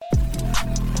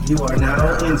You are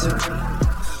now entering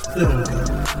Film Code.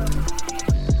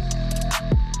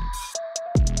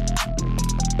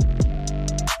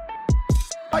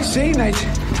 I see, Nate.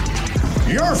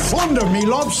 You're fond of me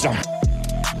lobster.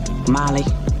 Molly,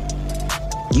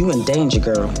 you in danger,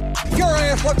 girl. Your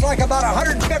ass looks like about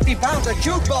 150 pounds of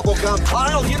chewed bubble gum,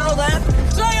 Kyle. You know that?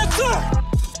 Say it, sir!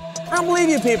 I don't believe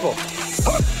you people.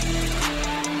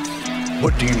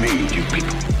 What do you mean, you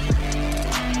people?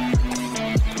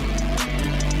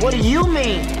 What do you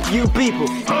mean, you people?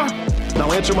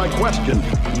 Now answer my question.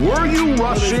 Were you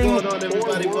rushing? What's going on,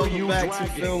 everybody? Or were Welcome you back dragging?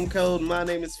 to Film Code. My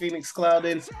name is Phoenix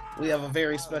Clouden. We have a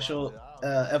very special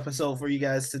episode for you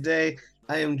guys today.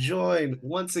 I am joined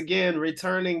once again,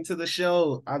 returning to the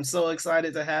show. I'm so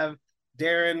excited to have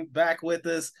Darrin back with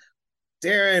us.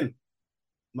 Darrin,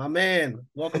 my man,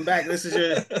 welcome back. This is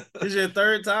your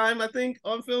third time, I think,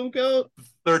 on Film Code.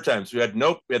 Third time. So we had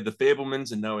the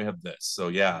Fablemans, and now we have this. So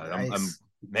yeah, Nice.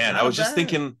 Man, Not I was just bad.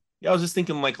 thinking. Yeah, I was just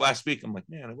thinking like last week. I'm like,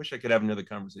 man, I wish I could have another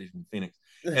conversation with Phoenix.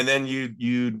 And then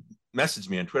you messaged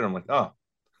me on Twitter. I'm like, oh,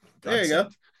 There you go.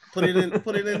 Put it in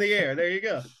the air. There you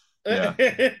go. Yeah.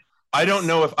 I don't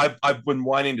know if I've been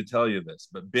wanting to tell you this,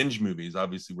 but Binge Movies,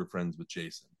 obviously we're friends with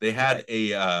Jason. They had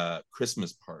a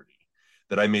Christmas party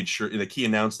that I made sure, like he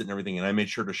announced it and everything, and I made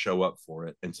sure to show up for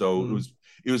it. And so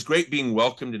it was great being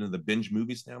welcomed into the Binge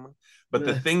Movies family. But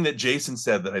the thing that Jason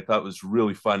said that I thought was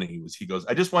really funny was he goes,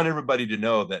 I just want everybody to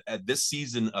know that at this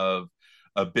season of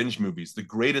Binge Movies, the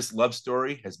greatest love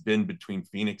story has been between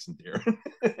Phoenix and Darrin.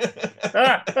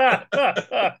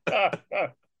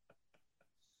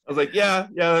 I was like, yeah,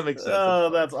 that makes sense. Oh,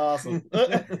 that's awesome.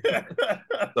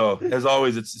 So as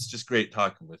always, it's just great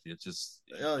talking with you. It's just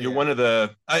you're one of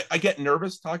the I get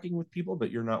nervous talking with people, but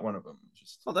you're not one of them.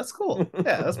 Oh, that's cool.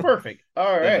 Yeah, that's perfect.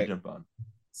 All right. Jump on.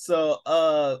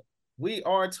 So we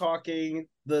are talking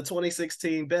the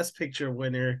 2016 Best Picture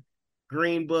winner,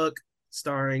 Green Book,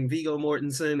 starring Viggo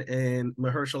Mortensen and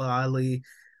Mahershala Ali.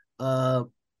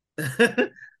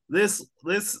 This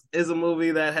is a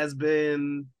movie that has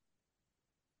been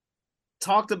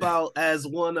talked about as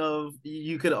one of,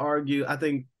 you could argue, I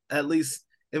think at least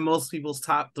in most people's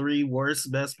top 3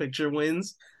 worst Best Picture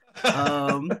wins.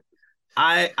 I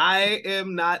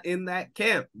am not in that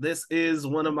camp. This is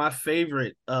one of my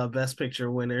favorite Best Picture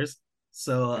winners.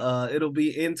 So it'll be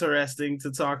interesting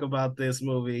to talk about this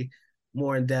movie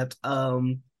more in depth.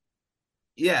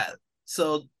 Yeah.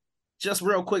 So just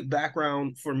real quick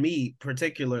background for me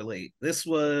particularly. This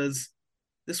was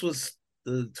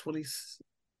the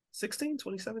 2016,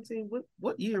 2017.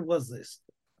 What year was this?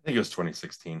 I think it was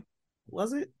 2016.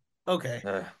 Was it?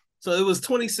 Okay. So it was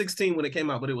 2016 when it came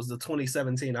out, but it was the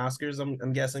 2017 Oscars.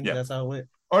 I'm guessing that's how it went.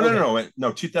 Oh, okay.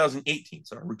 no, 2018.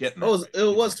 Sorry, we're getting that. Oh,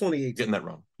 it was 2018. Getting that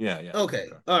wrong. Yeah. Okay.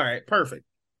 All right. Perfect.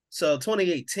 So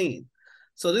 2018.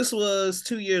 So this was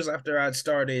 2 years after I'd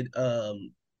started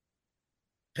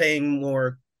paying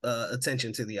more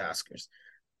attention to the Oscars.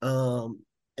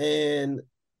 And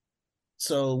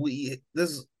so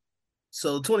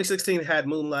 2016 had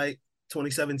Moonlight,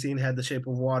 2017 had The Shape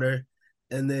of Water,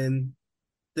 and then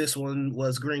this one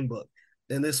was Green Book.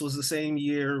 And this was the same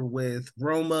year with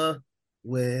Roma,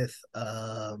 with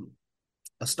A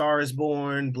Star is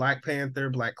Born, Black Panther,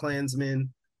 Black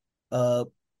Klansman.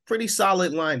 Pretty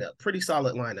solid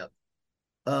lineup.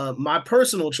 My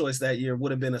personal choice that year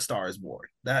would have been A Star is Born.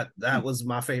 That was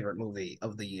my favorite movie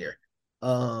of the year.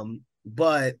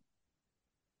 But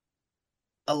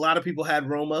a lot of people had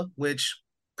Roma, which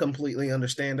completely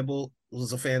understandable. It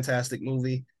was a fantastic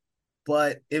movie.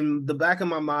 But in the back of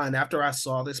my mind, after I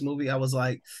saw this movie, I was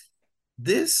like,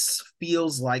 this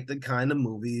feels like the kind of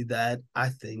movie that I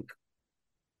think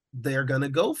they're going to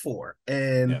go for.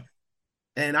 And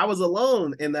I was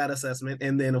alone in that assessment.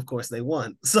 And then, of course, they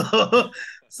won. So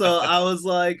I was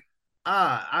like,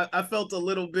 I felt a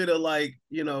little bit of like,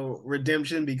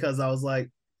 redemption, because I was like,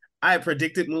 I had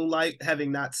predicted Moonlight,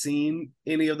 having not seen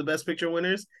any of the Best Picture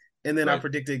winners. And then I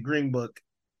predicted Green Book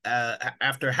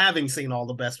after having seen all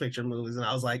the Best Picture movies. And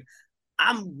I was like,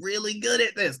 I'm really good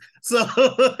at this. So,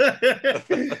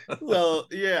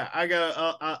 yeah,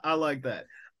 I like that.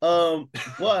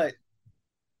 But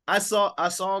I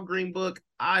saw Green Book.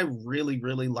 I really,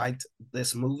 really liked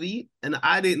this movie. And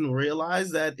I didn't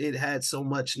realize that it had so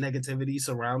much negativity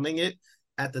surrounding it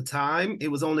at the time. It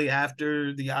was only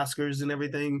after the Oscars and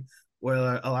everything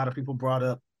where a lot of people brought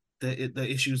up the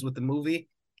issues with the movie.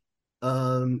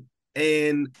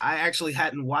 And I actually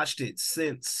hadn't watched it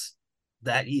since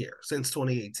that year, since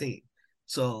 2018.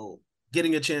 So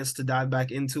getting a chance to dive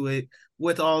back into it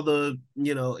with all the,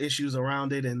 issues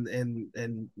around it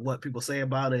and what people say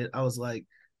about it, I was like,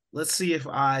 let's see if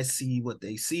I see what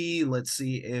they see. Let's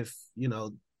see if,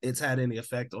 it's had any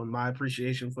effect on my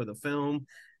appreciation for the film.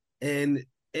 And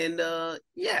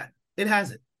yeah, it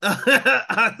hasn't.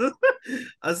 I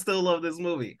still love this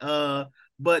movie.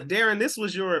 But Darrin, this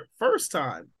was your first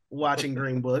time watching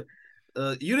Green Book.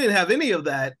 You didn't have any of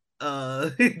that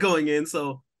going in.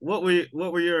 So what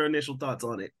were your initial thoughts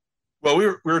on it? Well, we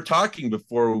were talking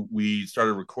before we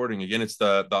started recording. Again, it's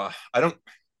the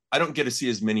I don't get to see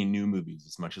as many new movies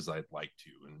as much as I'd like to,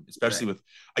 and especially Right. with,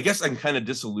 I guess I'm kind of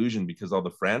disillusioned because all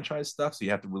the franchise stuff. So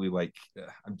you have to really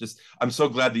I'm so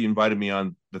glad that you invited me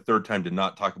on the third time to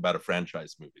not talk about a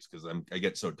franchise movies, because I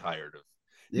get so tired of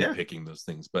Yeah. nitpicking those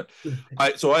things. But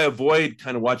I avoid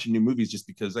kind of watching new movies just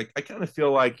because I kind of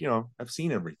feel like, I've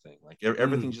seen everything. Like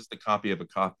everything's just a copy of a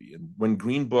copy. And when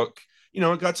Green Book,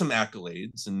 it got some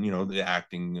accolades, and the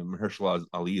acting, Mahershala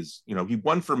Ali is, he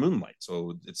won for Moonlight,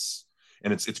 so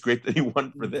it's great that he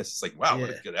won for this. It's like, wow, what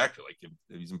a Yeah. good actor! Like,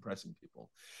 he's impressing people.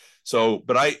 So,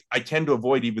 but I tend to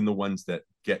avoid even the ones that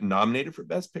get nominated for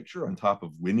Best Picture on top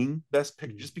of winning Best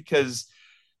Picture, just because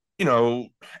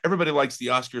everybody likes the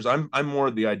Oscars. I'm more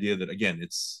of the idea that, again,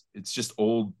 it's just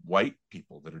old white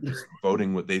people that are just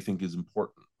voting what they think is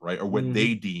important, right, or what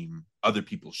they deem other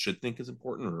people should think is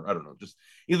important, or I don't know, just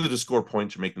either to score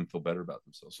points or make them feel better about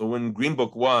themselves. So when Green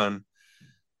Book won,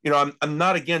 I'm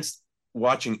not against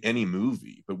watching any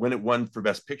movie, but when it won for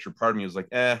Best Picture, part of me was like,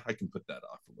 I can put that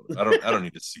off a little bit. I don't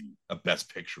need to see a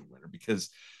Best Picture winner, because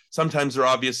sometimes they're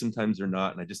obvious, sometimes they're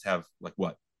not, and I just have, like,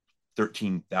 what,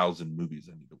 13,000 movies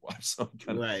I need to watch.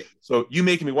 Right. So you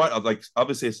making me watch, like,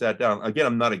 obviously I sat down again.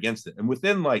 I'm not against it, and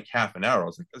within like half an hour I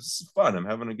was like, this is fun, I'm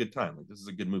having a good time, like, this is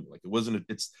a good movie. Like,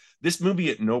 it's this movie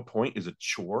at no point is a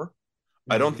chore.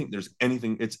 I don't think there's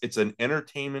anything. It's an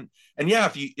entertainment. And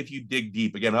yeah, if you dig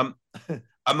deep, again,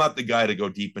 I'm not the guy to go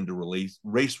deep into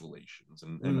race relations,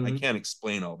 and I can't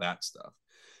explain all that stuff.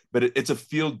 But it's a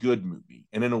feel good movie,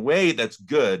 and in a way that's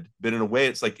good. But in a way,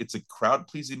 it's like it's a crowd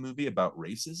pleasing movie about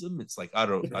racism. It's like, I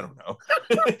don't know.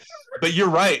 But you're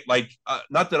right. Like,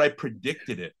 not that I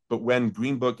predicted it, but when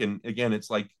Green Book, and again, it's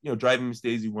like, Driving Miss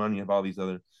Daisy one. You have all these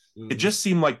other. It just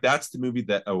seemed like that's the movie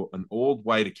that an old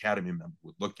white Academy member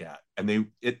would look at, and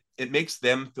it makes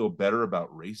them feel better about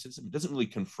racism. It doesn't really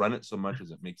confront it so much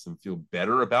as it makes them feel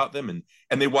better about them,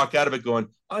 and they walk out of it going,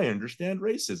 I understand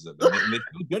racism, and they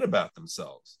feel good about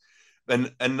themselves.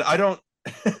 And I don't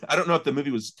I don't know if the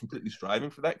movie was completely striving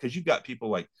for that, because you've got people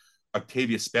like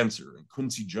Octavia Spencer and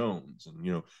Quincy Jones,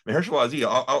 and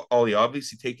Mahershala Ali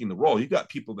obviously taking the role. You've got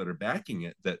people that are backing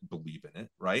it, that believe in it,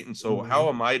 right? And so how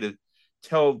am I to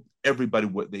tell everybody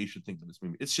what they should think of this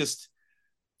movie?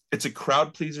 It's a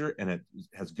crowd pleaser, and it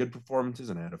has good performances,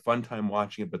 and I had a fun time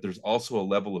watching it, but there's also a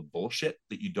level of bullshit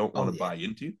that you don't want to buy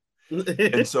into.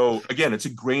 And so again, it's a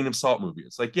grain of salt movie.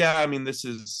 It's like, yeah, I mean, this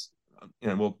is,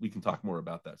 well, we can talk more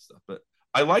about that stuff, but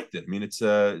I liked it. I mean, it's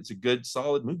a good,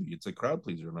 solid movie. It's a crowd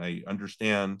pleaser, and I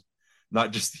understand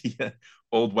not just the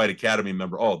old white Academy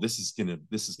member, this is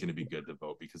gonna be good to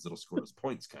vote because it'll score us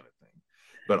points, kind of thing.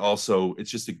 But also,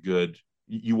 it's just a good.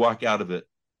 You walk out of it,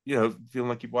 feeling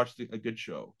like you've watched a good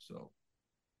show. So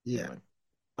Yeah. anyway.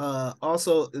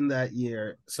 Also in that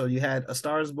year, so you had A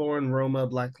Star Is Born, Roma,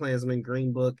 Black Klansman,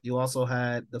 Green Book. You also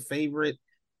had The Favorite,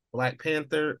 Black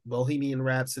Panther, Bohemian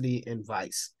Rhapsody, and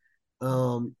Vice.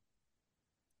 Having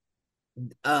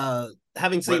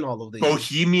seen all of these,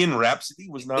 Bohemian Rhapsody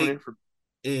was nominated for.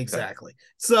 Exactly.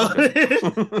 So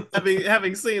Okay.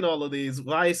 having seen all of these,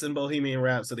 Vice and Bohemian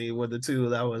Rhapsody were the two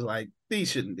that was like, these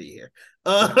shouldn't be here.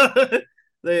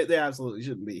 They absolutely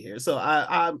shouldn't be here. So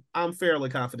I'm fairly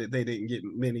confident they didn't get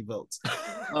many votes.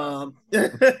 But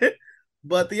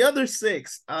the other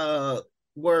six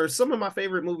were some of my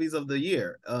favorite movies of the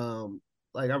year.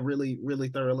 Like, I really, really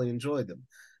thoroughly enjoyed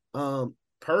them.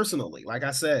 Personally, like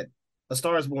I said, A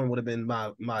Star Is Born would have been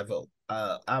my vote.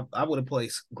 I would have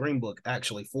placed Green Book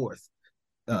actually fourth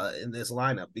in this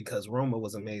lineup, because Roma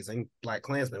was amazing, Black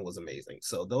Klansman was amazing.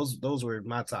 So those were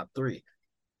my top three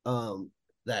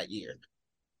that year.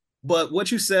 But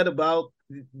what you said about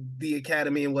the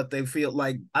Academy and what they feel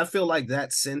like, I feel like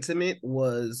that sentiment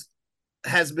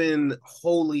has been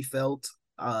wholly felt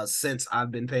since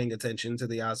I've been paying attention to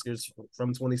the Oscars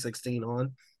from 2016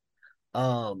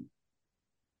 on.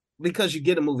 Because you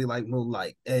get a movie like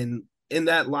Moonlight, and in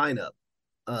that lineup,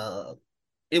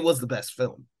 it was the best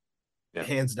film,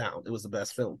 hands down. It was the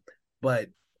best film. But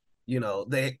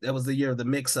that was the year of the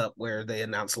mix-up where they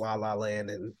announced La La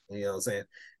Land, and you know what I'm saying.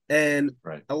 And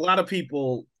a lot of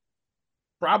people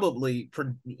probably,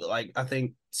 I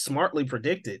think, smartly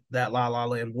predicted that La La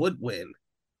Land would win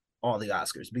all the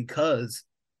Oscars, because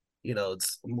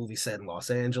It's a movie set in Los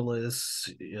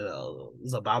Angeles.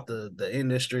 It's about the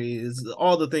industry, is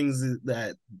all the things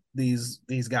that these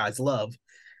guys love.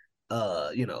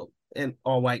 And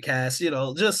all white cast.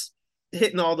 Just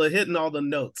hitting all the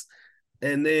notes.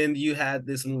 And then you had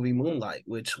this movie Moonlight,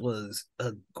 which was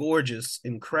a gorgeous,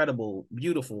 incredible,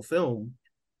 beautiful film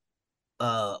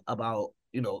about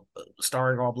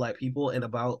starring all Black people and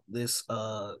about this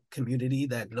community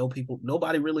that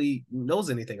nobody really knows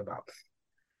anything about.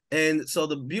 And so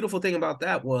the beautiful thing about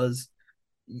that was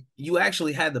you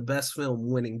actually had the best film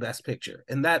winning Best Picture,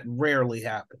 and that rarely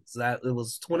happens. That it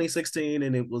was 2016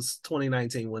 and it was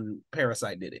 2019 when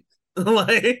Parasite did it.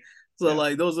 Like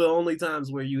those are the only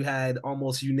times where you had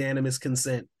almost unanimous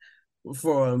consent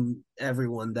from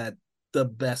everyone that the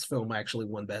best film actually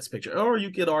won Best Picture. Or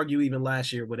you could argue even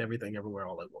last year with Everything Everywhere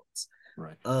All at Once.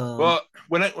 Right. Well,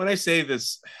 when I say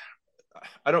this,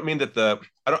 I don't mean that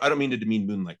I don't mean to demean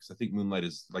Moonlight, because I think Moonlight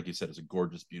is, like you said, is a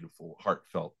gorgeous, beautiful,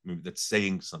 heartfelt movie that's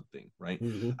saying something, right?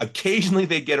 Mm-hmm. Occasionally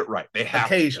they get it right. They have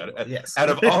to. Yes. Out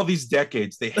of all these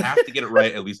decades, they have to get it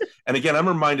right at least. And again, I'm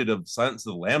reminded of Silence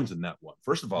of the Lambs in that one.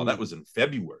 First of all, that was in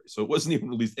February, so it wasn't even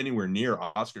released anywhere near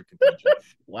Oscar contention.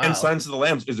 Wow. And Silence of the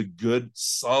Lambs is a good,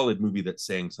 solid movie that's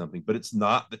saying something, but it's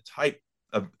not the type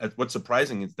of. What's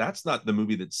surprising is that's not the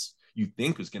movie that's you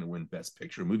think was going to win Best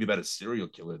Picture, a movie about a serial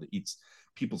killer that eats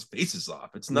people's faces off.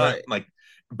 It's not right.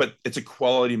 But it's a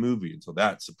quality movie, and so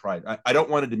that's surprised. I don't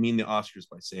want to demean the Oscars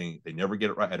by saying they never get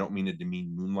it right. I don't mean to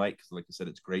demean Moonlight, because like I said,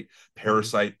 it's great.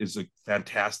 Parasite is a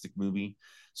fantastic movie.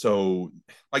 So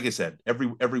like I said,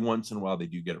 every once in a while they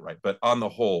do get it right, but on the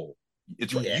whole,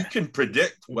 it's right. You can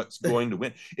predict what's going to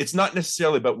win. It's not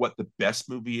necessarily about what the best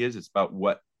movie is. It's about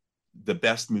what the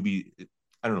best movie.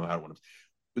 I don't know how I want to.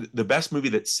 The best movie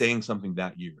that's saying something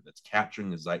that year, that's capturing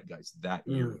the zeitgeist that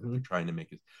year, mm-hmm. They're trying to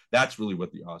make it. That's really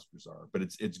what the Oscars are. But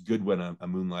it's good when a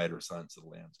Moonlight or Silence of the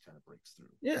Lambs kind of breaks through.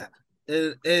 Yeah,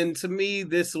 and to me,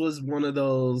 this was one of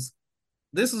those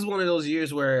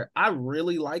years where I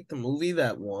really liked the movie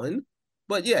that won.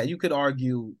 But yeah, you could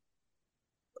argue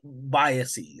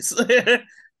biases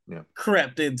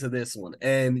crept into this one,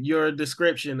 and your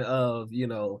description of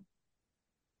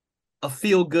a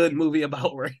feel-good movie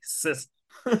about racism.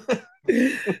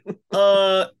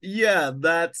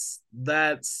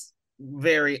 That's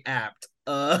very apt.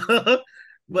 But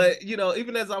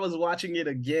even as I was watching it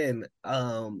again,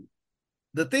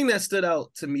 the thing that stood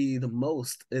out to me the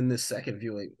most in this second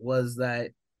viewing was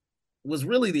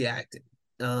really the acting.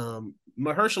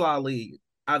 Mahershala Ali,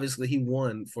 obviously he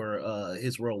won for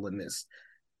his role in this.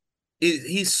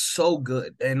 He's so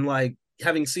good, and like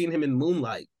having seen him in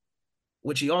Moonlight,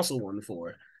 which he also won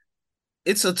for,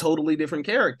 it's a totally different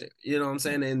character. You know what I'm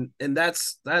saying? And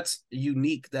that's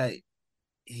unique that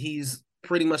he's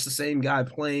pretty much the same guy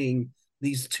playing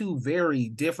these two very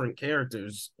different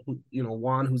characters.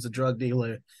 Juan, who's a drug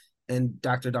dealer, and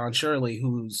Dr. Don Shirley,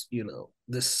 who's,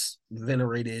 this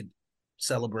venerated,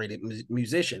 celebrated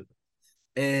musician.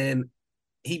 And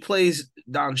he plays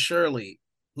Don Shirley,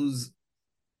 who's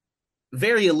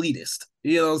very elitist.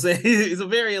 You know what I'm saying? He's a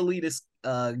very elitist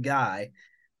guy.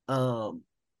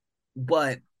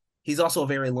 But he's also a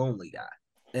very lonely guy,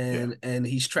 and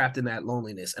he's trapped in that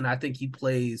loneliness. And I think he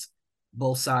plays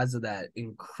both sides of that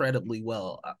incredibly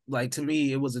well. Like, to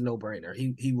me, it was a no-brainer.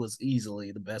 He was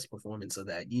easily the best performance of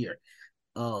that year.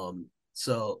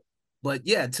 But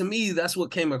yeah, to me, that's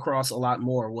what came across a lot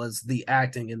more was the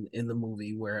acting in the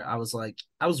movie, where I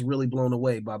was really blown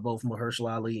away by both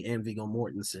Mahershala Ali and Viggo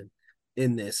Mortensen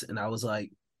in this. And I was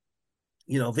like,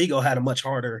 Viggo had a much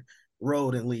harder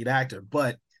road in lead actor,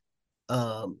 but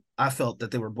I felt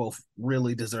that they were both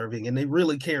really deserving, and they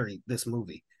really carried this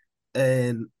movie.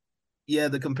 And yeah,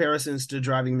 the comparisons to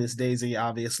Driving Miss Daisy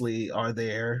obviously are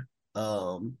there,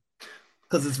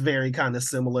 because it's very kind of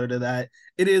similar to that.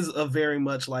 It is a very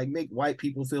much like make white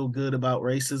people feel good about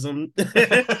racism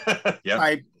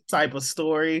type of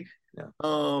story. Yeah.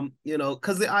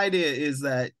 Because the idea is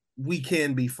that we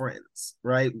can be friends,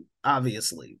 right?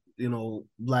 Obviously,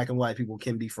 Black and white people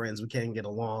can be friends. We can get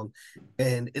along.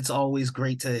 And it's always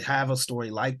great to have a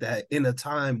story like that in a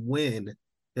time when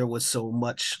there was so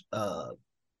much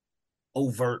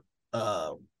overt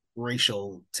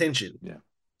racial tension. Yeah.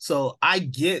 So I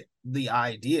get the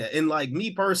idea. And like me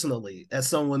personally, as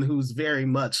someone who's very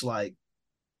much like,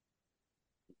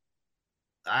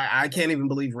 I can't even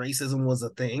believe racism was a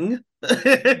thing.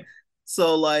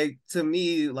 So, like, to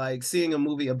me, like, seeing a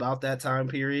movie about that time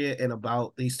period and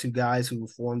about these two guys who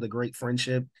formed a great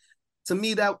friendship, to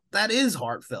me, that is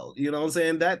heartfelt. You know what I'm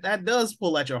saying? That does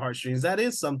pull at your heartstrings. That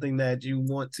is something that you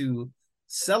want to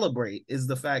celebrate, is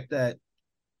the fact that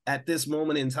at this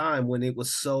moment in time when it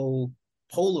was so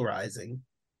polarizing,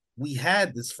 we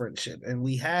had this friendship and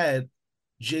we had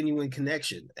genuine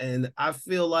connection. And I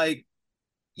feel like,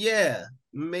 yeah,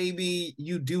 maybe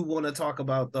you do want to talk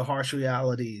about the harsh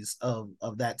realities of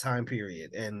that time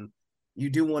period, and you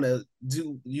do want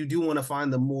to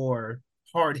find the more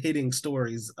hard hitting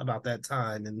stories about that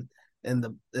time,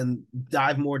 and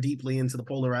dive more deeply into the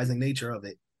polarizing nature of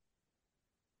it.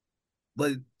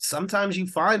 But sometimes you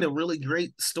find a really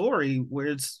great story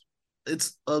where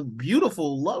it's a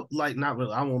beautiful love, like, not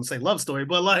really, I won't say love story,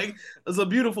 but like it's a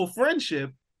beautiful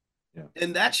friendship. Yeah.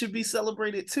 And that should be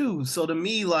celebrated too. So to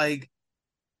me, like,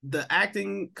 the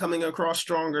acting coming across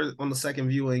stronger on the second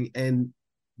viewing, and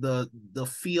the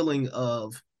feeling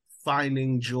of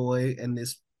finding joy in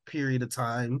this period of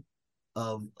time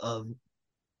of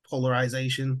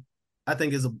polarization, I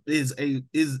think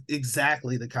is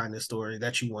exactly the kind of story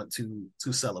that you want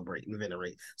to celebrate and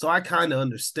venerate. So I kind of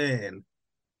understand.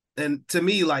 And to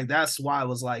me, like, that's why I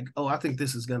was like, oh, I think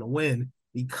this is gonna win,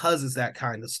 because it's that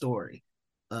kind of story.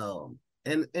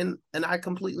 And I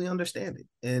completely understand it.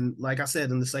 And like I said,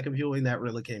 in the second viewing, that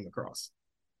really came across.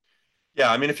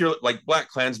 Yeah, I mean, if you're like Black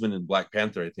Klansman and Black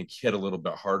Panther, I think hit a little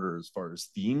bit harder as far as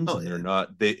themes, Oh, and yeah.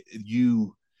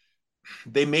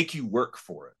 they make you work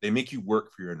for it. They make you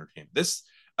work for your entertainment.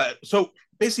 So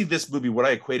basically, this movie, what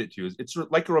I equate it to is it's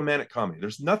like a romantic comedy.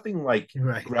 There's nothing like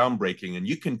Right. groundbreaking, and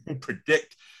you can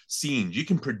predict scenes. You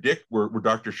can predict where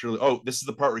Dr. Shirley, oh, this is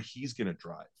the part where he's going to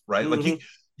drive, right? Mm-hmm. Like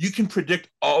you can predict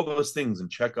all those things and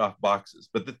check off boxes.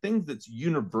 But the thing that's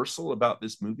universal about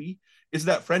this movie is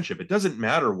that friendship. It doesn't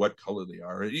matter what color they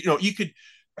are. You could,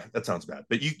 that sounds bad,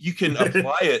 but you can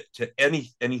apply it to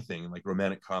anything like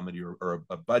romantic comedy or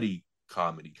a buddy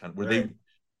comedy kind of where right.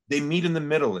 they meet in the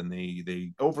middle, and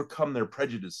they overcome their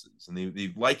prejudices, and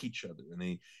they like each other,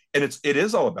 and it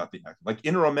is all about the act. Like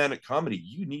in a romantic comedy,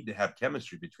 you need to have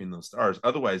chemistry between those stars.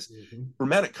 Otherwise,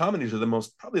 romantic comedies are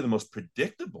probably the most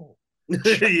predictable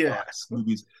Yeah.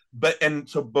 movies. But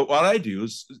what I do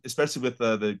is, especially with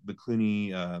the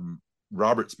Clooney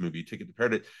Roberts movie, Ticket to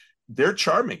Paradise, they're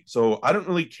charming. So I don't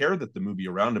really care that the movie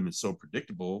around them is so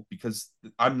predictable, because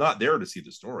I'm not there to see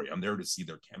the story. I'm there to see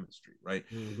their chemistry, right?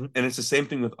 Mm-hmm. And it's the same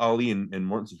thing with Ali and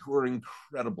Mortensen, who are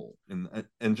incredible,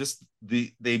 and just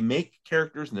they make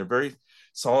characters, and they're very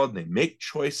solid. And they make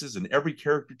choices, and every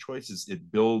character choices,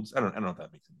 it builds. I don't know if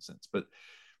that makes any sense, but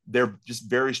they're just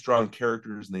very strong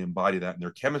characters, and they embody that, and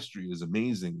their chemistry is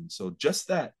amazing. And so just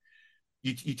that,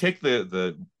 you take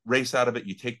the race out of it,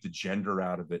 you take the gender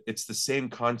out of it. It's the same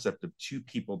concept of two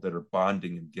people that are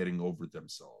bonding and getting over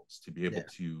themselves to be able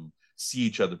to see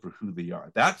each other for who they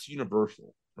are. That's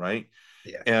universal, right?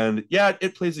 Yeah. And yeah,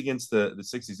 it plays against the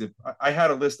 60s. If I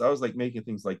had a list, I was like making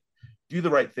things like Do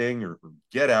the Right Thing, or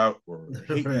Get Out, or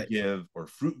Hate Right. You Give, or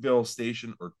Fruitvale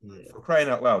Station, or for crying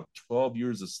out loud, 12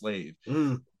 Years a Slave.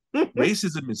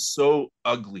 Racism is so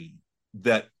ugly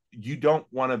that you don't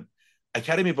want to,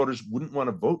 Academy voters wouldn't want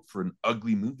to vote for an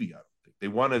ugly movie. I don't think they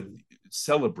want to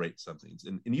celebrate something.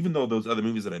 And even though those other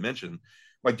movies that I mentioned,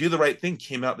 like Do the Right Thing,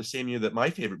 came out the same year that my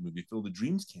favorite movie, Field of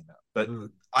Dreams, came out. But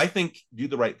I think Do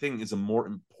the Right Thing is a more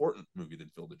important movie than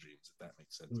Field of Dreams, if that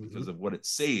makes sense, because of what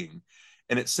it's saying.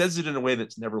 And it says it in a way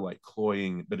that's never like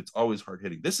cloying, but it's always hard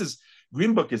hitting.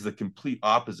 Green Book is the complete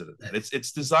opposite of that.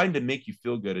 It's designed to make you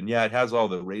feel good. And yeah, it has all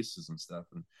the racism stuff.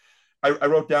 And I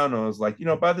wrote down, and I was like,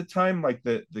 by the time like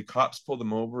the cops pulled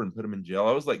them over and put them in jail,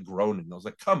 I was like groaning. I was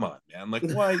like, come on, man. Like,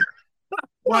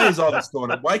 why is all this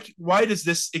going on? Why does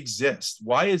this exist?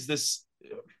 Why is this,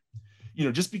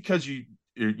 just because you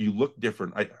look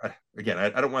different. I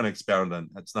don't want to expound on,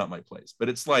 that's not my place, but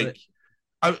it's like,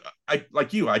 I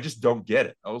like you, I just don't get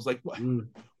it. I was like, what?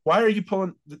 Why are you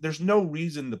pulling? There's no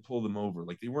reason to pull them over.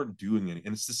 Like, they weren't doing anything.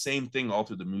 And it's the same thing all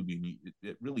through the movie. And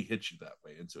it really hits you that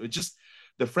way. And so it just,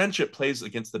 the friendship plays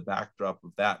against the backdrop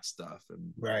of that stuff.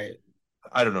 And right.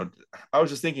 I don't know. I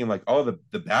was just thinking like all the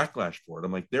backlash for it.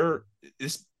 I'm like,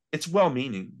 it's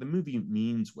well-meaning. The movie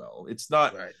means well. It's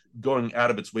not going out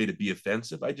of its way to be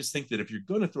offensive. I just think that if you're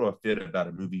going to throw a fit about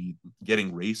a movie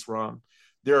getting race wrong,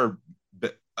 there are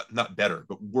not better,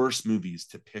 but worse movies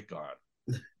to pick on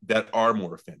that are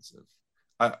more offensive.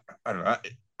 I don't know.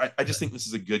 I just think this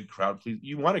is a good crowd pleaser.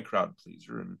 You want a crowd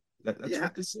pleaser, and that's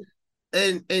what this is.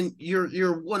 And you're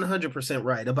 100%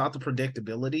 right about the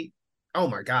predictability. Oh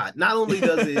my God. Not only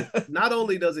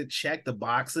does it check the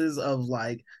boxes of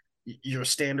like your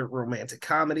standard romantic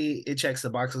comedy, it checks the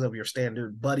boxes of your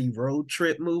standard buddy road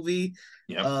trip movie.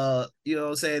 Yep. You know what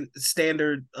I'm saying?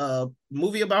 Standard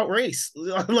movie about race.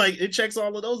 Like, it checks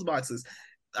all of those boxes.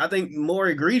 I think more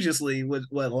egregiously, what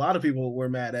a lot of people were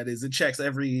mad at is it checks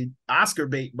every Oscar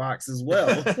bait box as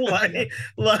well.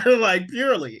 like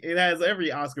purely, it has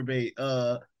every Oscar bait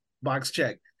box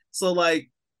check. So like,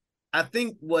 I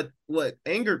think what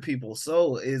angered people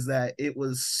so is that it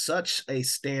was such a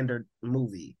standard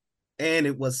movie, and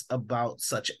it was about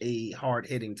such a hard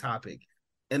hitting topic,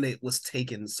 and it was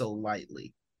taken so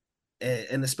lightly,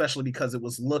 and especially because it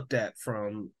was looked at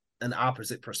from an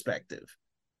opposite perspective.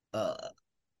 Uh,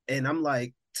 and I'm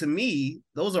like, to me,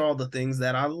 those are all the things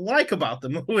that I like about the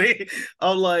movie.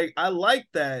 I'm like, I like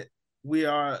that we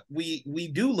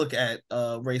do look at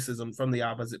racism from the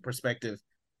opposite perspective.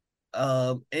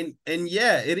 And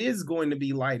yeah, it is going to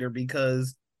be lighter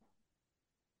because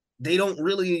they don't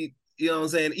really, you know what I'm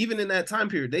saying, even in that time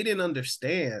period, they didn't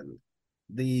understand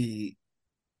the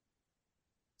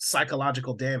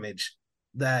psychological damage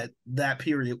that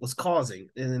period was causing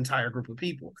an entire group of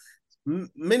people.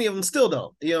 Many of them still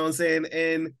don't, you know what I'm saying?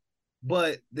 And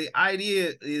but the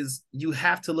idea is you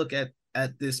have to look at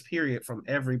this period from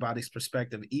everybody's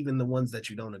perspective, even the ones that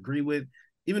you don't agree with,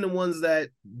 even the ones that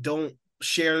don't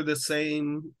share the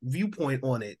same viewpoint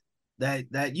on it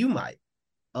that you might.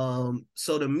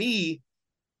 So to me,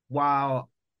 while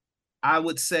I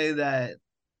would say that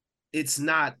it's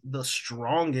not the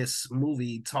strongest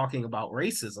movie talking about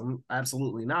racism,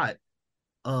 absolutely not.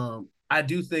 I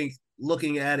do think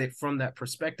looking at it from that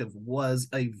perspective was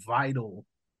a vital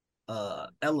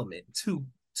element to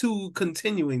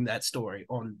continuing that story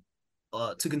on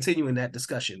to continuing that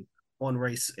discussion on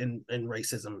race and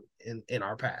racism in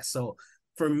our past. So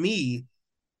for me,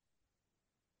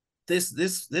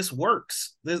 this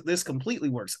works. This completely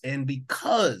works. And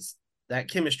because that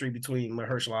chemistry between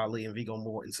Mahershala Ali and Viggo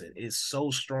Mortensen is so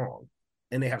strong,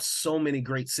 and they have so many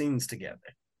great scenes together,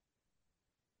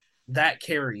 that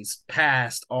carries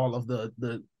past all of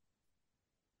the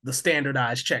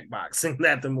standardized checkboxing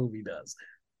that the movie does.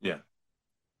 Yeah.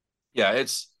 Yeah,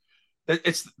 it's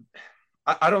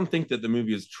I don't think that the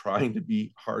movie is trying to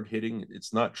be hard hitting.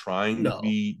 It's not trying to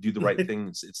do the right thing.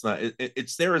 It's not.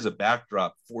 It's there as a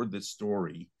backdrop for this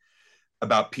story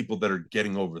about people that are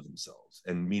getting over themselves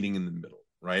and meeting in the middle,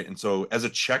 right? And so, as a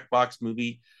checkbox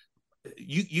movie,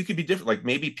 you could be different. Like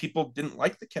maybe people didn't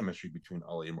like the chemistry between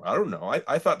Ollie and I don't know.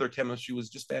 I thought their chemistry was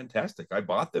just fantastic. I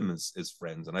bought them as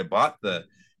friends, and I bought the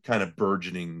kind of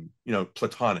burgeoning,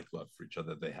 platonic love for each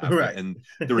other they have, right, and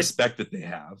the respect that they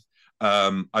have.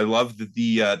 I love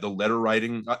the letter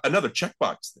writing, another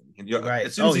checkbox thing. And right.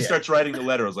 As soon as he starts writing the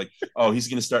letter, I was like, oh, he's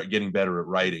going to start getting better at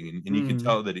writing, and you can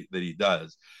tell that he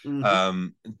does.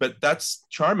 But that's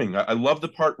charming. I love the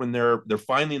part when they're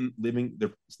finally living.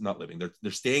 They're not living.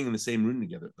 They're staying in the same room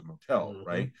together at the motel,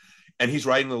 right? And he's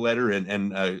writing the letter,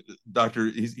 and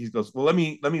Doctor he goes, well, let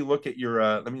me look at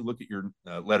your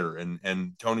letter,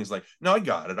 and Tony's like, no, I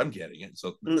got it, I'm getting it.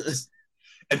 So.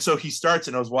 And so he starts,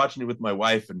 and I was watching it with my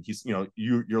wife, and he's,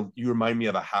 you remind me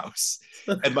of a house.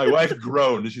 And my wife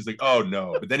groaned, and she's like, oh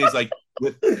no. But then he's like,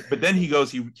 but then he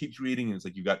keeps reading, and it's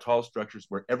like, you got tall structures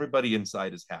where everybody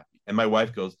inside is happy. And my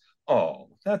wife goes, oh,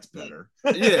 that's better.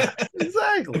 Yeah,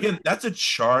 exactly. Again, that's a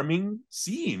charming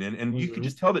scene. And you can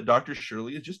just tell that Dr.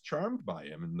 Shirley is just charmed by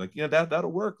him. And like,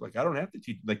 that'll work. Like, I don't have to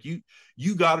teach. Like, you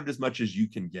got it as much as you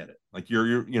can get it. Like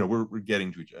we're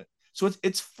getting to each other. So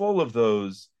it's full of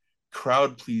those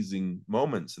crowd pleasing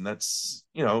moments, and that's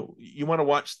you want to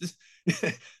watch this.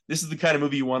 This is the kind of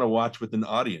movie you want to watch with an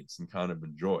audience and kind of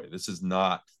enjoy. This is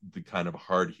not the kind of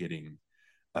hard hitting.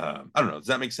 I don't know. Does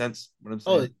that make sense? What I'm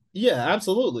saying? Oh yeah,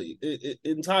 absolutely,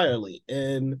 entirely.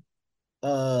 And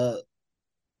you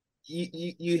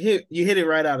hit it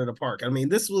right out of the park. I mean,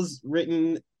 this was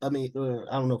written. I mean,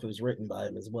 I don't know if it was written by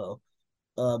him as well,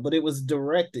 but it was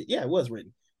directed. Yeah, it was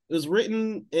written. It was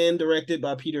written and directed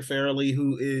by Peter Farrelly,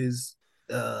 who is,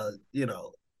 I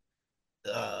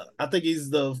think he's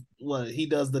he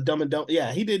does the Dumb and Dumber.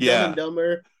 Yeah, he did Dumb and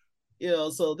Dumber.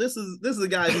 So this is a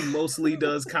guy who mostly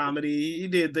does comedy. He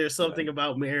did There's Something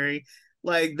About Mary.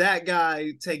 Like, that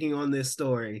guy taking on this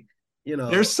story.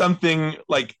 There's something,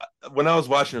 like, when I was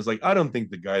watching, I was like, I don't think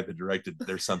the guy that directed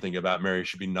There's Something About Mary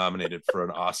should be nominated for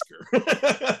an Oscar.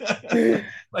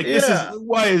 Like,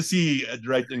 why is he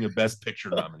directing a Best Picture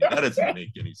nominee? That doesn't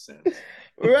make any sense.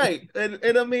 Right.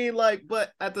 And I mean, like,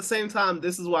 but at the same time,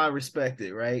 this is why I respect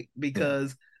it, right?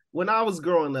 Because when I was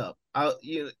growing up,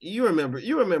 you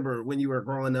remember when you were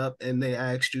growing up and they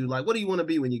asked you, like, what do you want to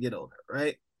be when you get older,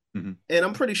 right? And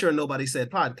I'm pretty sure nobody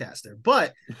said podcaster,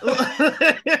 but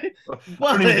I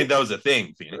don't even think that was a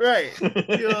thing, Phoenix. Right.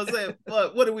 You know what I'm saying?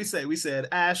 But what did we say? We said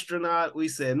astronaut, we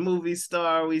said movie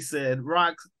star, we said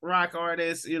rock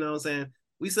artist, you know what I'm saying?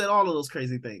 We said all of those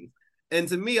crazy things. And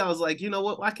to me, I was like, you know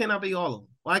what? Why can't I be all of them?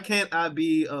 Why can't I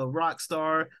be a rock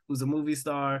star who's a movie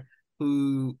star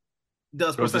who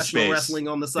does Goes to professional space. wrestling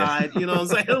on the Yeah. side? You know what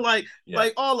I'm saying? Like, Yeah.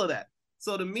 like all of that.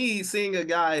 So to me, seeing a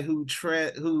guy who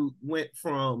went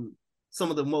from some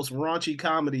of the most raunchy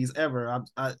comedies ever,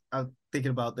 I'm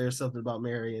thinking about There's Something About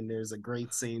Mary, and there's a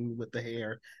great scene with the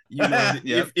hair. You know,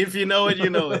 Yep. if you know it, you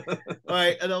know it. All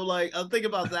right, and I'm thinking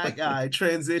about that guy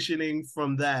transitioning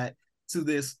from that to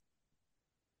this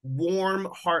warm,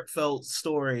 heartfelt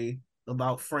story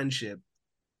about friendship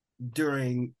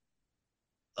during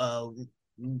a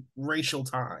racial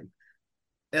time.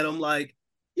 And I'm like,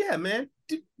 yeah, man,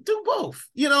 do both.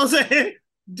 You know what I'm saying?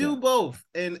 Do both.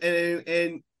 And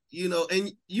you know, and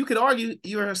you could argue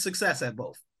you're a success at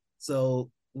both.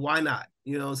 So why not?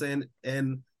 You know what I'm saying?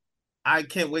 And I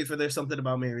can't wait for There's Something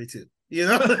About Mary too. You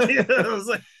know, you know what I'm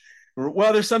saying?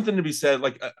 Well, there's something to be said.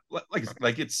 Like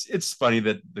it's funny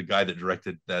that the guy that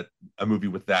directed a movie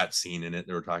with that scene in it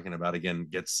that we're talking about again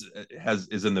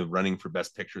is in the running for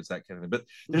best pictures, that kind of thing. But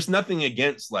there's nothing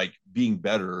against like being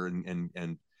better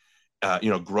and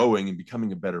growing and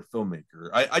becoming a better filmmaker.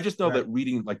 I just know that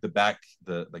reading like the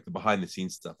behind the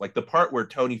scenes stuff, like the part where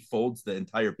Tony folds the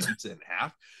entire pizza in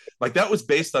half, like that was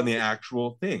based on the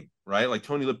actual thing, right? Like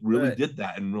Tony Lip really did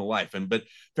that in real life, but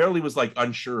Farrelly was like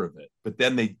unsure of it. But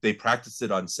then they practiced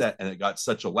it on set, and it got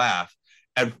such a laugh.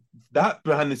 And that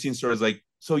behind the scenes story is like,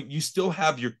 so you still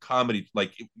have your comedy,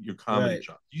 like your comedy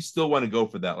chops. You still want to go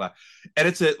for that laugh.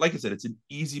 And like I said, it's an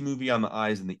easy movie on the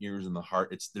eyes and the ears and the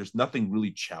heart. There's nothing really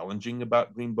challenging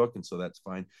about Green Book, and so that's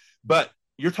fine. But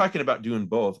you're talking about doing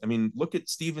both. I mean, look at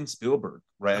Steven Spielberg,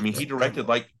 right? I mean, he directed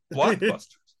like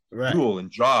blockbusters, Duel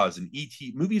and Jaws and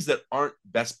E.T., movies that aren't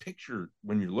Best Picture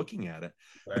when you're looking at it.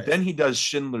 But then he does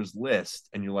Schindler's List,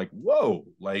 and you're like, whoa,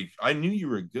 like I knew you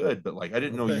were good, but like I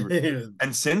didn't know you were.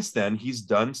 And since then, he's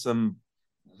done some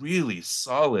really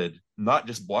solid, not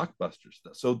just blockbuster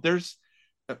stuff. So there's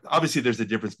a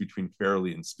difference between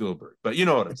Farrelly and Spielberg, but you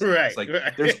know what I'm saying? It's like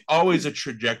there's always a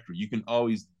trajectory. You can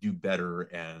always do better,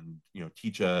 and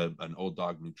teach an old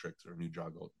dog new tricks, or a new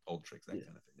dog old tricks, that kind of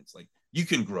thing. It's like you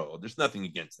can grow. There's nothing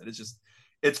against it. It's just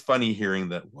it's funny hearing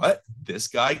that this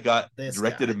guy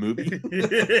directed a movie.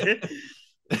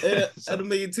 And I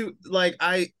mean, too, like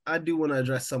I do want to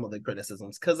address some of the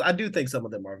criticisms, because I do think some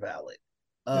of them are valid.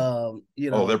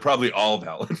 They're probably all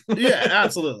valid. Yeah,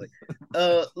 absolutely.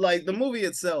 Like the movie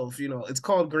itself, it's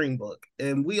called Green Book,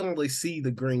 and we only see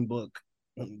the Green Book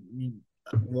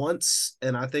once,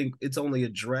 and I think it's only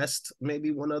addressed maybe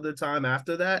one other time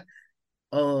after that.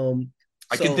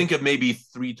 I can think of maybe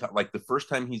 3 times. Like the first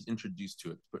time he's introduced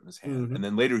to it, put in his hand, and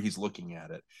then later he's looking at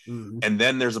it, and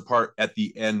then there's a part at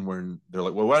the end when they're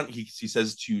like, "Well, why don't he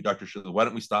says to Dr. Shirley, why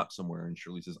don't we stop somewhere?" And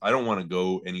Shirley says, "I don't want to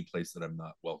go any place that I'm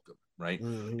not welcome." Right,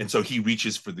 and so he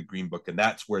reaches for the Green Book, and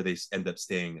that's where they end up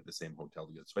staying at the same hotel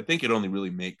together. So I think it only really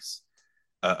makes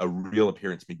a real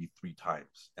appearance maybe 3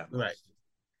 times at most. Right.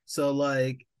 So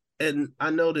like, and I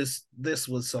noticed this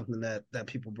was something that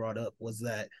people brought up, was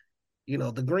that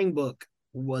the Green Book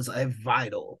was a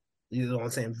vital, what I'm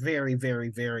saying, very, very,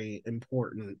 very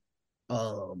important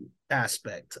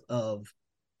aspect of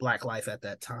Black life at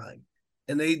that time.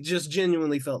 And they just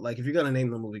genuinely felt like, if you're going to name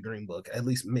the movie Green Book, at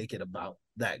least make it about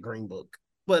that Green Book.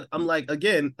 But I'm like,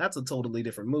 again, that's a totally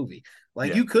different movie.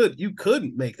 Like you could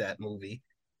make that movie,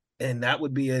 and that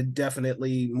would be a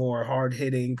definitely more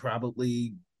hard-hitting,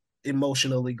 probably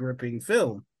emotionally gripping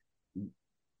film.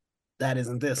 That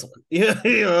isn't this one. You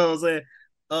know what I'm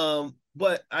saying?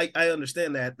 But I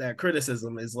understand that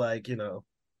criticism is like,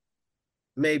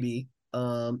 maybe.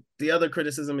 The other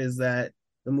criticism is that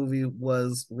the movie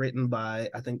was written by,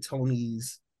 I think,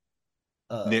 Tony's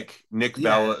Nick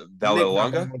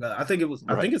Vallelonga. I think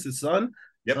it's his son.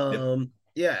 Yep.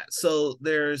 Yeah. So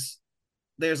there's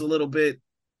a little bit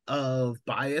of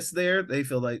bias there. They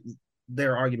feel like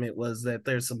their argument was that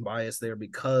there's some bias there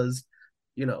because,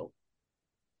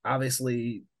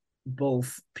 obviously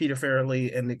both Peter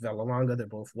Farrelly and Nick Vallelonga, they're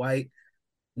both white.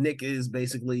 Nick is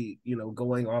basically,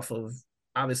 going off of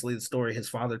obviously the story his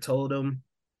father told him.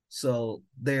 So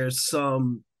there's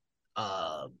some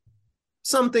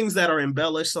things that are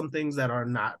embellished, some things that are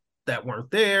not, that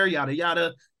weren't there, yada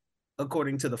yada.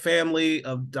 According to the family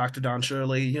of Dr. Don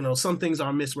Shirley, some things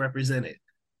are misrepresented.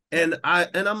 And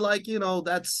I'm like,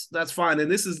 that's fine.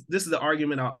 And this is the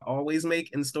argument I always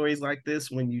make in stories like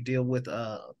this when you deal with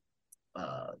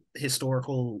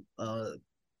historical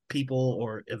people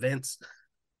or events.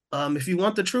 If you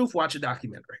want the truth, watch a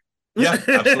documentary. Yeah,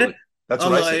 absolutely. That's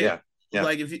what I say. Yeah.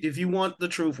 Like if you want the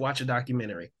truth, watch a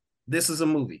documentary. This is a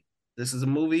movie.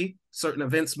 Certain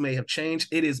events may have changed.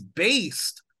 It is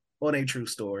based on a true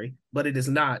story, but it is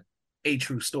not a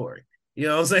true story. You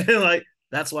know what I'm saying? Like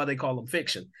that's why they call them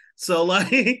fiction. So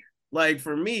like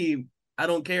for me, I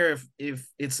don't care if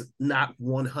it's not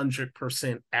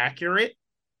 100% accurate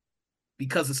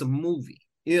because it's a movie.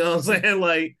 You know what I'm saying?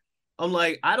 Like I'm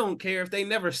like I don't care if they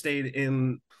never stayed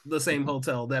in the same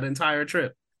hotel that entire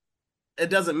trip. It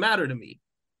doesn't matter to me.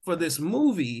 For this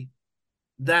movie,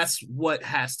 that's what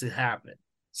has to happen.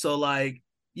 So like,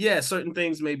 yeah, certain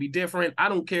things may be different. I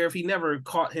don't care if he never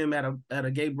caught him at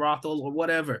a gay brothel or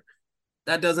whatever.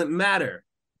 That doesn't matter.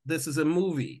 This is a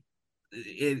movie.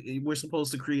 We're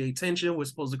supposed to create tension. We're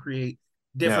supposed to create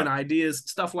different ideas,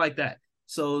 stuff like that.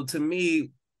 So to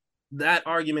me, that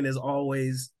argument has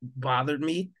always bothered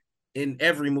me in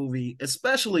every movie,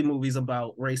 especially movies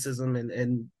about racism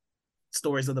and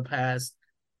stories of the past.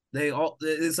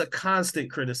 It's a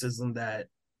constant criticism that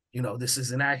this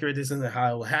is inaccurate, this isn't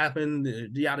how it will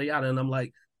happen, yada yada. And I'm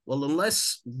like, well,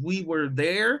 unless we were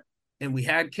there and we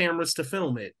had cameras to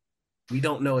film it, we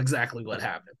don't know exactly what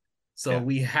happened. So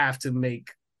we have to make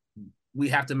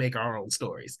our own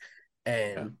stories.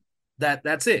 And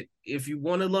that's it. If you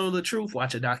want to know the truth,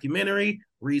 watch a documentary,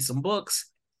 read some books.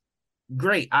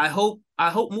 Great. I hope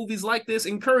movies like this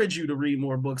encourage you to read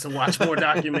more books and watch more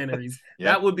documentaries.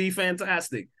 That would be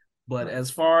fantastic. But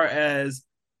as far as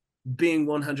being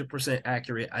 100%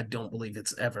 accurate, I don't believe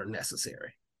it's ever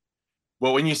necessary.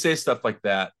 Well, when you say stuff like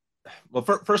that, well,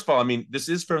 first of all, I mean, this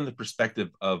is from the perspective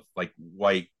of like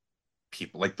white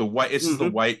people, like this is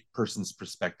the white person's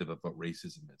perspective of what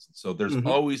racism is. And so there's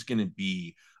always going to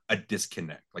be a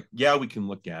disconnect. Like, yeah, we can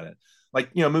look at it.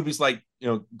 Like, movies like,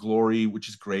 Glory, which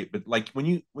is great. But like when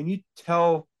you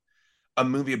tell a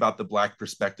movie about the Black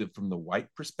perspective from the white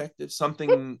perspective,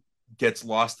 something gets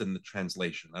lost in the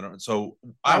translation.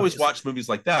 I always watch movies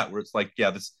like that where it's like,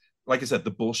 this, like I said,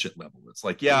 the bullshit level. It's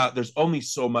like, there's only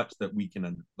so much that we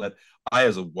can that I,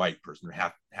 as a white person or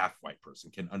half white person,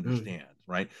 can understand,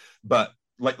 right? But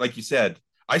like you said,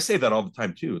 I say that all the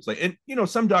time too. It's like, and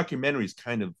some documentaries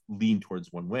kind of lean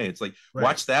towards one way. It's like,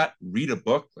 watch that, read a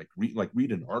book,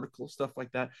 read an article, stuff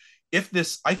like that.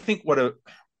 I think what a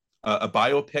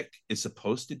biopic is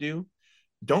supposed to do,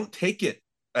 don't take it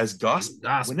as gospel.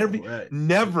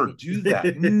 Never do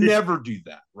that. Never do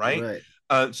that. Right.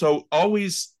 So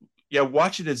always,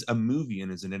 watch it as a movie and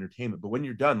as an entertainment. But when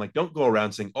you're done, like, don't go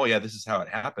around saying, oh yeah, this is how it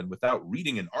happened, without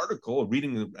reading an article or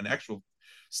reading an actual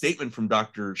statement from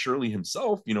Dr. Shirley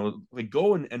himself. Like,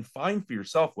 go and find for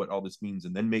yourself what all this means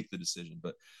and then make the decision.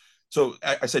 But so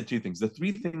I said two things. The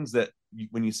three things that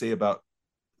when you say about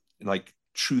like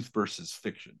truth versus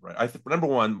fiction, right? Number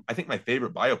one, I think my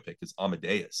favorite biopic is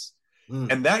Amadeus.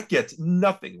 And that gets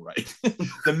nothing right.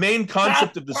 The main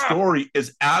concept of the story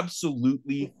is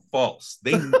absolutely false.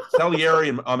 Salieri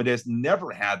and Amadeus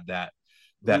never had that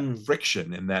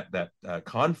friction and that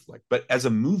conflict. But as a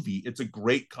movie, it's a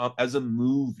great as a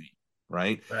movie,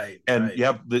 right? And you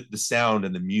have the sound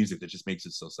and the music that just makes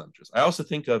it so sumptuous. I also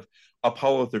think of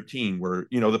Apollo 13, where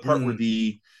the part where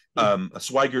the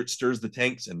Swigert stirs the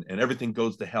tanks and everything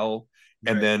goes to hell.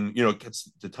 And then, it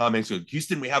gets to Tom Hanks, goes,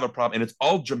 Houston, we have a problem. And it's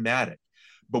all dramatic.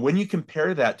 But when you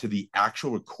compare that to the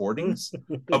actual recordings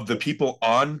of the people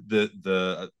on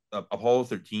the Apollo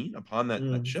 13, upon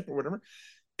that ship or whatever,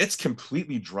 it's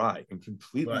completely dry and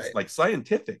completely like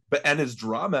scientific. And as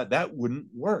drama, that wouldn't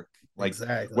work. Like,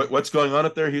 exactly. What's going on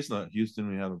up there? Houston,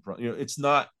 we have a problem. It's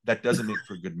not, that doesn't make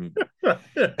for a good movie.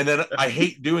 And then I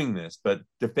hate doing this, but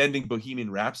defending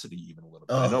Bohemian Rhapsody even a little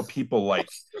bit. I know people like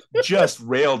just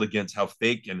railed against how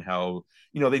fake and how,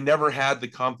 they never had the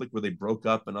conflict where they broke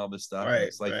up and all this stuff.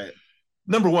 It's like,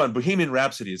 number one, Bohemian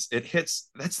Rhapsody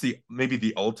that's maybe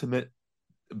the ultimate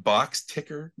box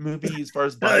ticker movie as far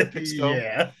as biopics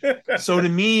go. So to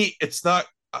me, it's not,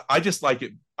 I just like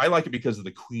it. I like it because of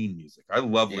the Queen music. I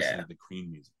love listening to the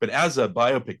Queen music. But as a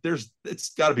biopic, it's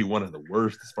got to be one of the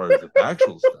worst as far as the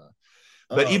factual stuff.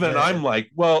 But I'm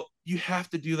like, well, you have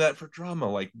to do that for drama.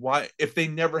 Like, why? If they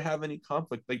never have any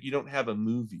conflict, like, you don't have a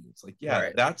movie. It's like,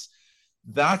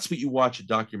 that's what you watch a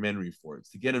documentary for. It's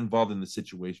to get involved in the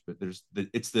situation. But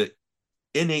it's the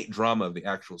innate drama of the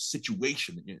actual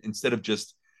situation instead of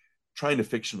just trying to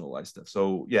fictionalize stuff.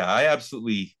 So I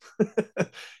absolutely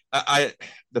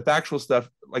the factual stuff,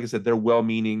 like I said, they're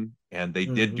well-meaning and they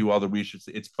did do all the research.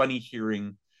 It's funny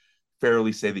hearing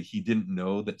Farrelly say that he didn't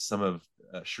know that some of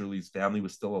Shirley's family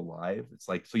was still alive. It's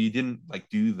like, so you didn't like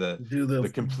do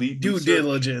the complete due research.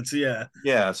 Diligence.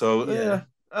 So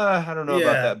I don't know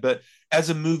about that, but as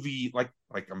a movie, like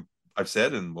I've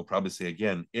said, and we'll probably say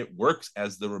again, it works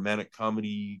as the romantic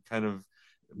comedy kind of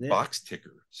box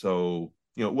ticker. So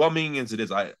well-meaning as it is,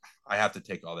 I have to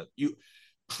take all that.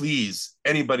 please,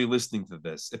 anybody listening to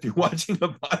this, if you're watching a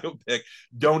biopic,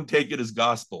 don't take it as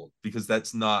gospel, because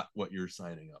that's not what you're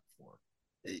signing up for.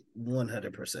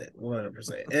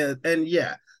 100%. And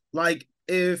yeah, like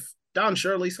if Don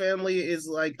Shirley's family is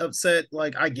like upset,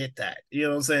 like I get that. You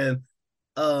know what I'm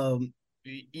saying?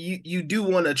 You do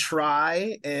want to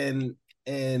try and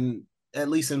at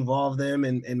least involve them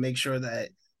and make sure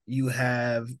that you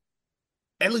have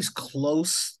at least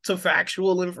close to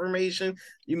factual information.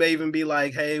 You may even be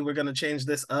like, hey, we're going to change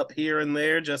this up here and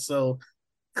there just so,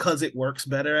 because it works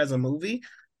better as a movie,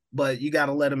 but you got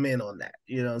to let them in on that.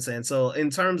 You know what I'm saying? So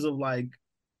in terms of like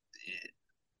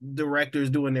directors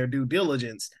doing their due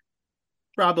diligence,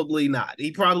 probably not.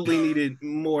 He probably needed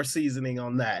more seasoning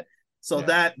on that. So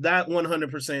that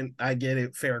 100%, I get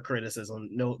it. Fair criticism,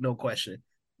 no question.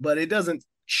 But it doesn't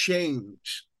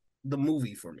change the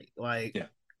movie for me. Like,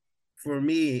 for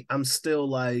me, I'm still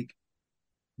like,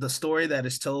 the story that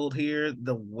is told here,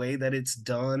 the way that it's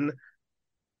done,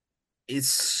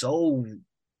 is so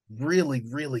really,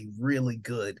 really, really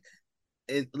good.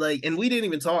 And we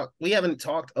haven't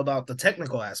talked about the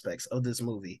technical aspects of this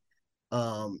movie.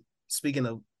 Speaking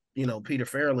of, Peter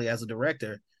Farrelly as a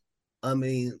director, I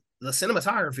mean, the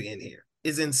cinematography in here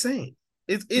is insane.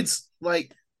 It's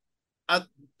like,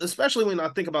 especially when I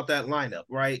think about that lineup,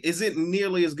 right? Is it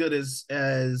nearly as good as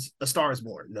A Star Is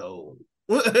Born? No.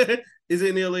 Is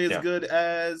it nearly as good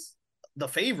as The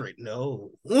Favorite? No.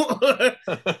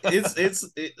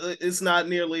 It's not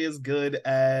nearly as good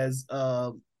as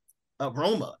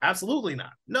Roma. Absolutely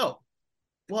not. No.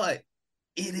 But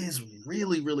it is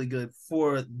really, really good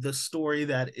for the story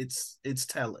that it's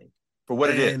telling. For what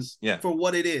it is. Yeah. For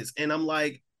what it is. And I'm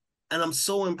like, and I'm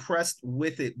so impressed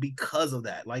with it because of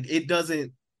that. Like,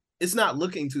 it's not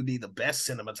looking to be the best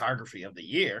cinematography of the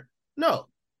year. No,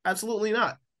 absolutely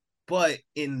not. But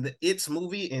in its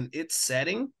movie, in its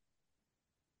setting,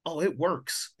 it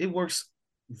works. It works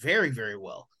very, very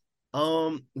well.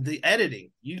 The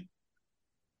editing, you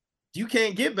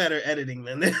can't get better editing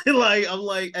than that. Like, I'm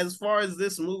like, as far as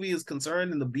this movie is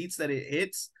concerned and the beats that it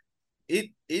hits,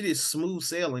 it is smooth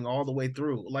sailing all the way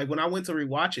through. Like, when I went to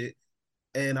rewatch it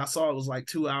and I saw it was like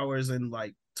 2 hours and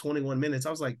like 21 minutes, I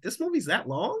was like, this movie's that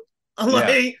long? I'm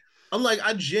like,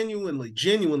 I genuinely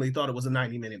thought it was a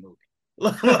 90-minute movie.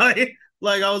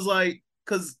 like I was like,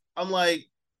 because I'm like,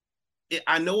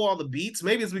 I know all the beats.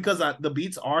 Maybe it's because the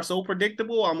beats are so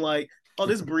predictable. I'm like, oh,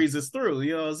 this breezes through.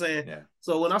 You know what I'm saying? Yeah.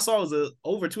 So when I saw it was a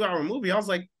over 2 hour movie, I was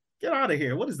like, get out of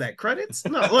here. What is that? Credits?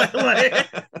 No, I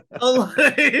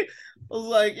was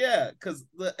like, yeah, because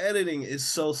the editing is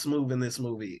so smooth in this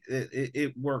movie.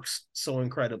 It works so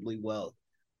incredibly well.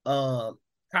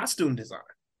 Costume design,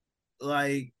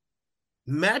 like,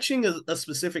 matching a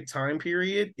specific time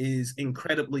period is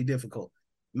incredibly difficult.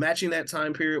 Matching that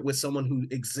time period with someone who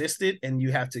existed and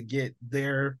you have to get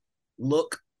their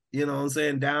look, you know what I'm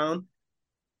saying, down.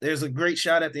 There's a great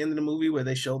shot at the end of the movie where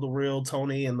they show the real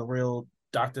Tony and the real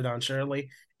Dr. Don Shirley,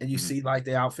 and you see like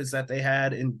the outfits that they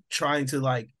had and trying to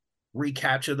like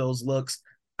recapture those looks.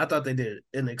 I thought they did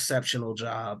an exceptional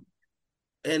job.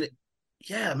 And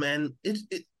yeah, man, it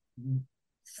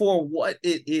for what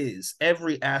it is,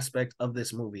 every aspect of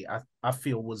this movie, I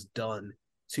feel was done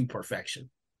to perfection.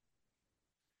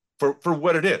 For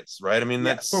what it is, right? I mean,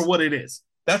 that's for what it is.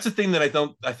 That's the thing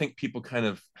that I think people kind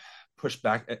of push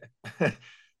back.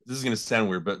 This is going to sound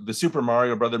weird, but the Super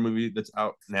Mario Brother movie that's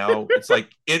out now, it's like,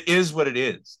 it is what it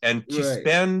is. And to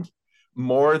spend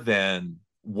more than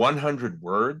 100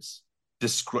 words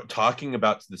talking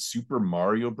about the Super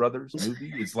Mario Brothers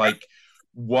movie is like,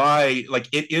 why? Like,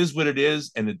 it is what it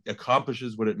is, and it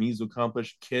accomplishes what it needs to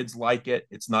accomplish. Kids like it.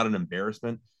 It's not an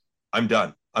embarrassment. I'm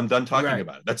done talking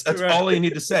about it. That's all I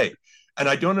need to say. And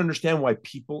I don't understand why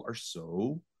people are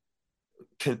so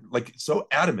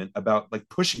adamant about like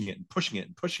pushing it.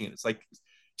 It's like,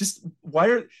 just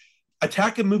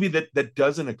attack a movie that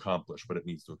doesn't accomplish what it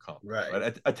needs to accomplish.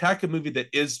 Right? Attack a movie that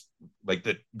is like,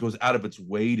 that goes out of its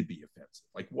way to be offensive.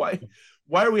 Like, why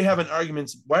are we having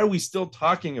arguments? Why are we still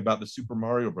talking about the Super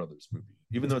Mario Brothers movie,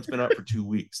 even though it's been out for 2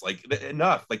 weeks? Like,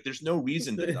 enough. Like, there's no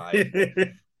reason to die.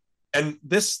 And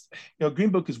this,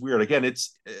 Green Book is weird. Again,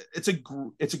 it's a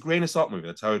grain of salt movie.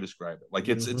 That's how I describe it. Like,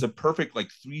 it's a perfect like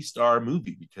 3-star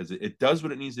movie because it does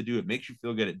what it needs to do. It makes you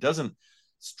feel good. It doesn't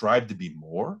strive to be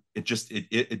more. It just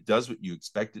it does what you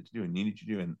expect it to do and needed to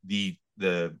do. And the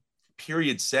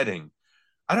period setting,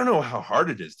 I don't know how hard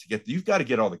it is to get. You've got to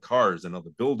get all the cars and all the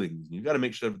buildings, and you've got to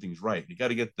make sure everything's right. You got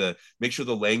to make sure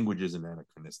the language isn't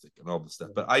anachronistic and all this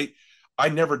stuff. But I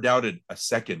never doubted a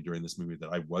second during this movie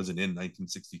that I wasn't in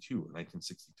 1962 or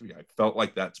 1963. I felt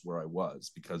like that's where I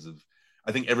was because of,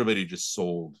 I think everybody just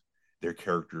sold their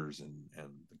characters and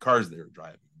the cars they were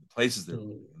driving, the places they're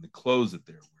living, and the clothes that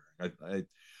they're wearing.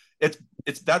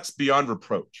 It's that's beyond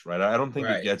reproach, right? I don't think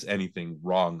it gets anything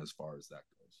wrong as far as that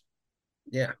goes.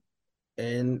 Yeah.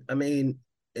 And I mean,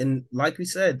 and like we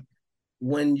said,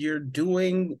 when you're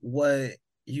doing what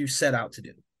you set out to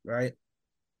do, right?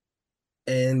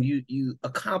 And you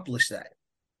accomplish that,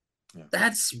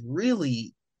 that's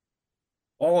really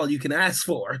all you can ask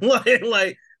for.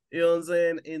 like, you know what I'm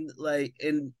saying?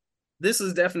 And this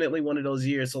is definitely one of those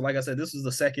years. So like I said, this was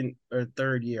the second or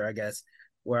third year, I guess,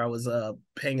 where I was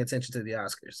paying attention to the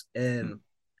Oscars. And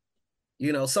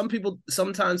you know,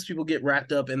 sometimes people get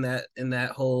wrapped up in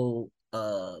that whole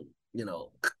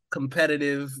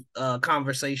competitive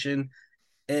conversation.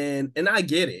 And I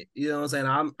get it. You know what I'm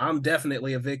saying? I'm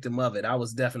definitely a victim of it. I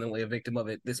was definitely a victim of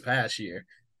it this past year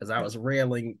because I was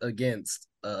railing against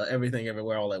Everything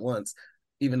Everywhere All at Once,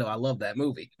 even though I love that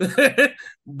movie.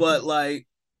 But like,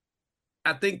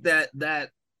 I think that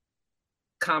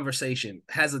conversation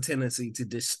has a tendency to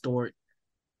distort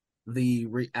the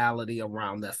reality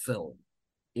around that film,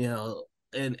 you know,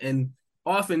 and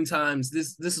oftentimes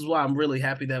this is why I'm really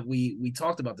happy that we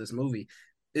talked about this movie,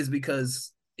 is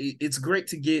because it's great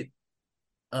to get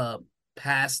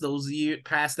past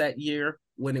that year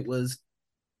when it was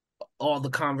all the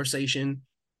conversation,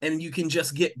 and you can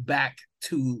just get back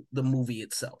to the movie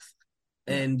itself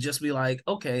and just be like,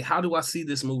 okay, how do I see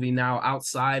this movie now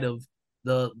outside of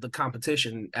the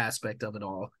competition aspect of it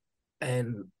all,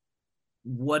 and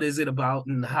what is it about,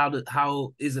 and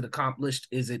how is it accomplished?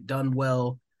 Is it done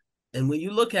well? And when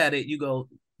you look at it, you go,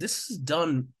 this is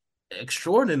done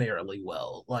extraordinarily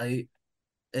well. Like,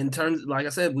 in terms, like I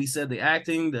said, we said the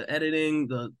acting, the editing,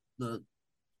 the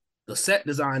set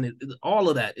design, all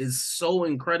of that is so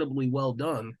incredibly well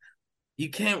done. You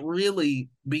can't really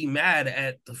be mad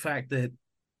at the fact that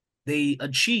they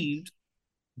achieved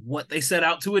what they set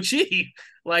out to achieve.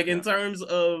 Like, in terms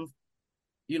of,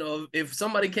 you know, if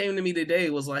somebody came to me today,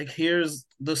 was like, here's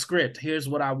the script, here's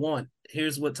what I want,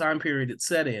 here's what time period it's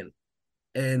set in,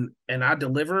 and I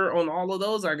deliver on all of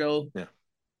those, I go,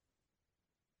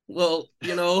 well,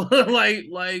 you know,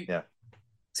 like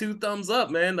 2 thumbs up,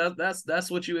 man. That's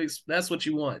what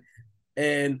you want.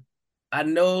 And I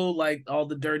know, like, all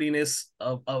the dirtiness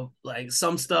of like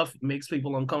some stuff makes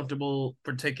people uncomfortable,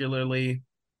 particularly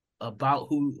about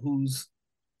who's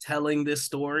telling this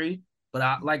story.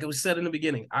 But like I said in the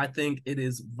beginning, I think it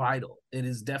is vital. It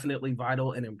is definitely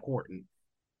vital and important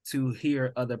to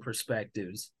hear other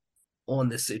perspectives on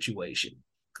this situation,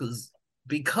 because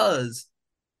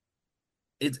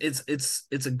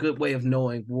it's a good way of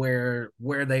knowing where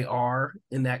they are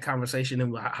in that conversation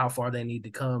and how far they need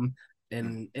to come,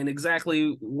 and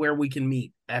exactly where we can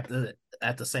meet at the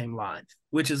same line,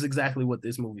 which is exactly what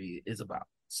this movie is about.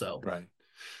 So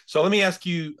So let me ask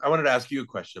you, I wanted to ask you a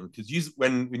question, because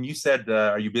when you said,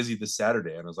 are you busy this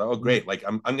Saturday? And I was like, oh, great. Like,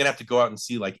 I'm going to have to go out and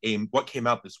see like what came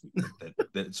out this week.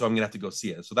 So I'm going to have to go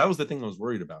see it. So that was the thing I was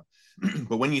worried about.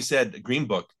 But when you said Green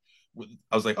Book,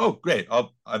 I was like, oh, great.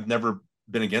 I've never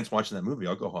been against watching that movie.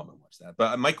 I'll go home and watch that.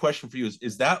 But my question for you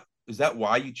is that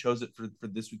why you chose it for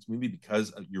this week's movie?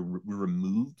 Because you're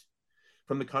removed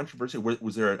from the controversy?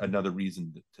 Was there another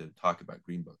reason to talk about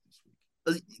Green Book this week?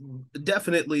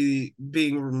 Definitely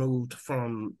being removed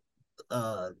from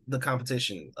the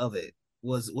competition of it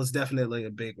was definitely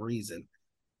a big reason.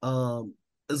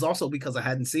 It's also because I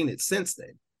hadn't seen it since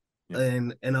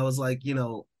then. And I was like, you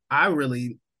know, I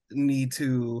really need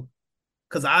to,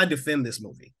 because I defend this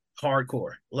movie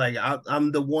hardcore. Like,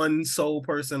 I'm the one sole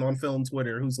person on film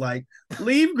Twitter who's like,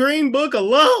 leave Green Book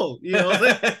alone, you know.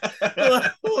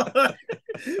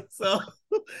 So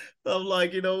I'm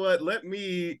like, you know what, let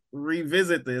me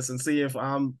revisit this and see if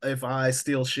I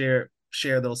still share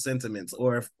those sentiments,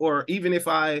 or even if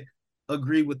I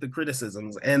agree with the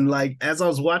criticisms. And like, as I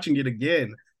was watching it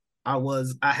again, I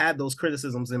had those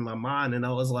criticisms in my mind, and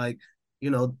I was like, you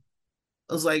know,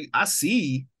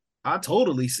 I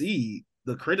totally see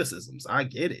the criticisms. I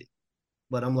get it.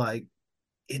 But I'm like,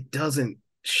 it doesn't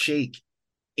shake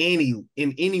in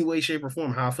any way, shape, or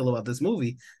form how I feel about this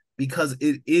movie, because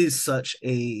it is such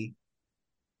a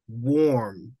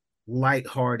warm,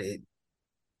 lighthearted,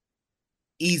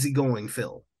 easygoing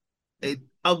film.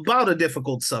 About a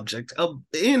difficult subject,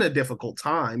 in a difficult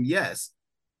time, yes.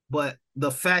 But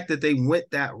the fact that they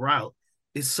went that route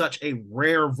is such a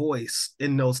rare voice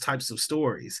in those types of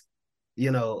stories,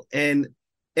 you know. And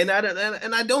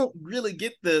I don't really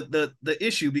get the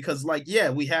issue, because, like, yeah,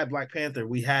 we had Black Panther,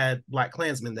 we had Black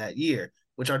Klansman that year,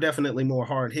 which are definitely more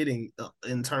hard hitting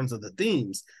in terms of the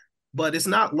themes. But it's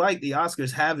not like the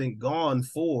Oscars haven't gone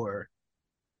for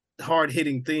hard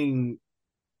hitting theme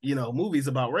movies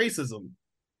about racism.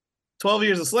 12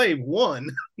 Years a Slave won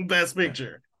Best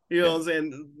Picture. You know what I'm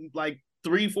saying? Like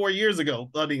 3-4 years ago.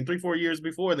 I mean, 3-4 years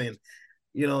before then.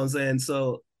 You know what I'm saying?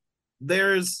 So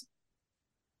there's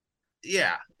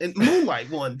and Moonlight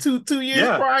won two years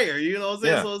prior. You know what I'm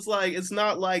saying? So it's like it's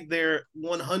not like they're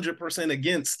 100%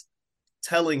 against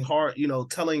telling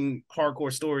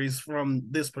hardcore stories from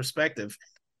this perspective.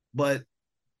 But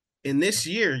in this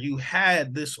year, you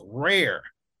had this rare,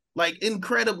 like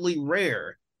incredibly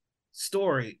rare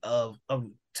story of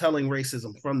telling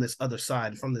racism from this other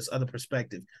side, from this other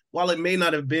perspective. While it may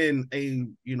not have been a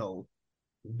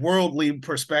worldly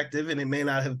perspective, and it may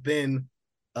not have been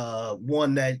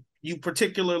one that you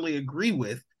particularly agree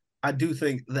with, I do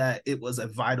think that it was a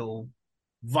vital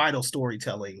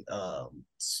storytelling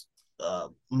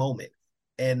moment,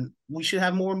 and we should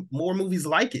have more movies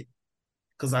like it,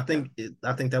 because I think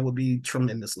that would be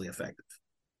tremendously effective.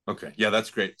 Okay, yeah,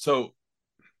 that's great. So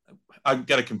I've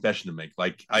got a confession to make.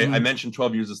 Like I mentioned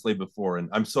 12 Years a Slave before, and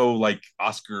I'm so like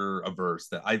Oscar averse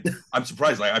that I'm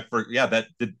surprised. Like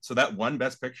that won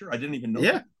Best Picture. I didn't even know.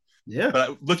 Yeah.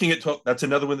 But looking at 12, that's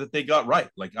another one that they got right.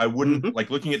 Like I wouldn't like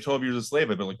looking at 12 Years a Slave.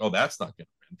 I'd be like, oh, that's not gonna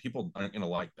win. People aren't gonna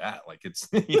like that. Like it's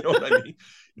what I mean.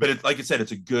 But it's like I said,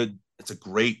 it's a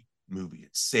great movie.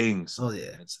 It's saying something. Oh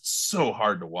yeah. It's so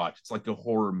hard to watch. It's like a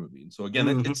horror movie. And so again,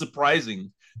 it's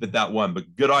surprising that won.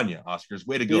 But good on you, Oscars.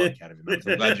 Way to go, Academy members.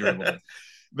 I'm glad you're able to.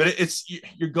 But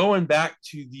you're going back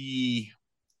to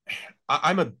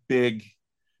I'm a big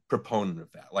proponent of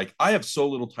that. Like I have so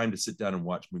little time to sit down and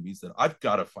watch movies that I've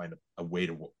got to find a way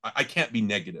to. I can't be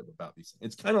negative about these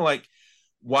things. It's kind of like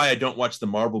why I don't watch the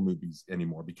Marvel movies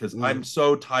anymore, because I'm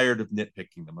so tired of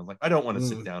nitpicking them. I'm like, I don't want to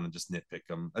sit down and just nitpick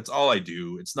them. That's all I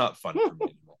do. It's not fun for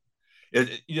me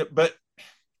anymore. But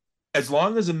as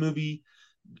long as a movie,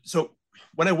 so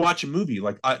when I watch a movie,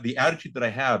 like the attitude that I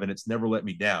have, and it's never let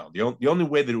me down. The only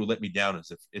way that it would let me down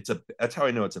is if that's how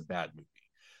I know it's a bad movie.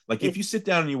 Like if you sit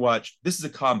down and you watch, this is a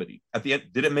comedy. At the end,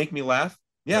 did it make me laugh?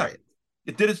 Yeah, right.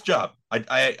 It did its job.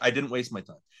 I didn't waste my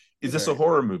time. Is this a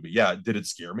horror movie? Yeah. Did it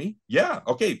scare me? Yeah.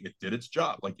 Okay. It did its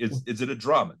job. Like, is it a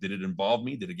drama? Did it involve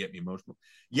me? Did it get me emotional?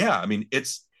 Yeah. I mean,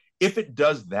 if it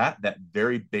does that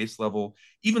very base level,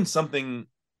 even something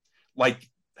like,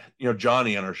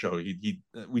 Johnny on our show,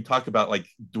 we talk about like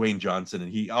Dwayne Johnson,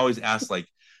 and he always asks like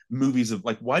movies of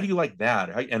like, why do you like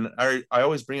that? I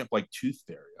always bring up like Tooth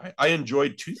Fairy. I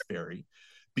enjoyed Tooth Fairy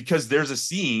because there's a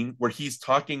scene where he's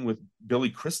talking with Billy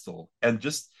Crystal, and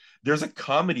just there's a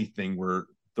comedy thing where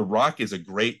The Rock is a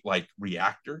great like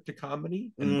reactor to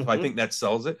comedy, and I think that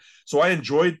sells it. So I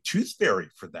enjoyed Tooth Fairy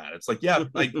for that. It's like, yeah,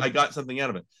 I got something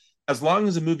out of it. As long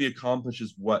as a movie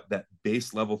accomplishes what that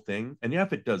base level thing, and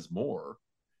if it does more,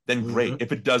 then great.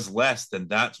 If it does less, then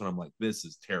that's when I'm like, this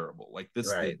is terrible. Like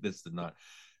this did not.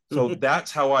 So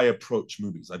that's how I approach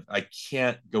movies. I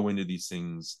can't go into these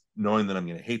things knowing that I'm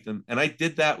going to hate them. And I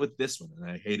did that with this one, and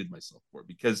I hated myself for it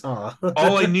because all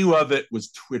I knew of it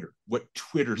was Twitter, what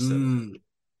Twitter said,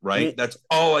 right? That's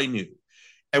all I knew.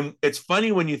 And it's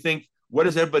funny when you think, what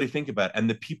does everybody think about it? And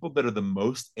the people that are the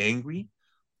most angry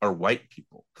are white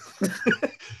people.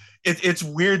 It's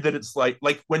weird that it's like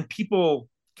when people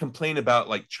complain about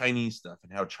like Chinese stuff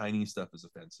and how Chinese stuff is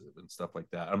offensive and stuff like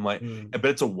that. I'm like, but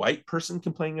it's a white person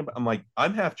complaining about. I'm like,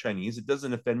 I'm half Chinese. It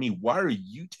doesn't offend me. Why are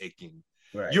you taking?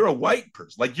 Right. You're a white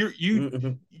person. Like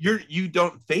you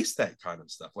don't face that kind of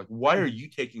stuff. Like, why are you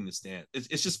taking the stand? It's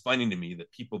just funny to me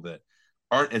that people that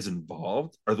aren't as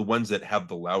involved are the ones that have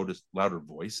the louder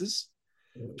voices,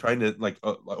 trying to like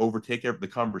overtake the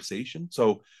conversation.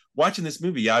 So watching this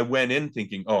movie, I went in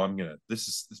thinking, oh,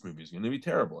 this movie is gonna be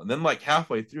terrible. And then like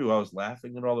halfway through, I was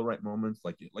laughing at all the right moments.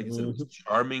 Like I said, it was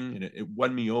charming, and it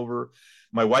won me over.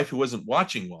 My wife, who wasn't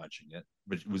watching it,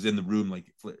 but was in the room,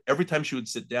 like every time she would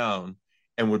sit down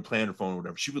and would play on her phone or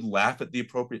whatever, she would laugh at the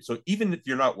appropriate. So even if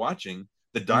you're not watching,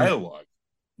 the dialogue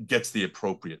gets the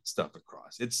appropriate stuff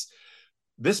across.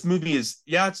 This movie is,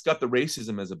 it's got the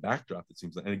racism as a backdrop, it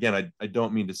seems like. And again, I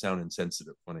don't mean to sound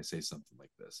insensitive when I say something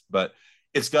like this, but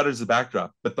it's got it as a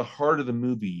backdrop. But the heart of the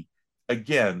movie,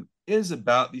 again, is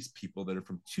about these people that are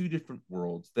from two different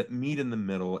worlds that meet in the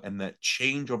middle and that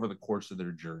change over the course of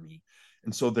their journey.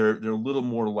 And so they're a little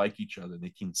more like each other. They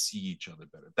can see each other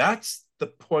better. That's the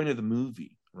point of the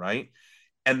movie, right?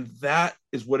 And that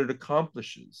is what it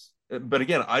accomplishes. But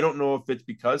again, I don't know if it's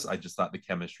because I just thought the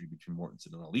chemistry between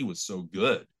Mortensen and Ali was so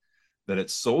good that it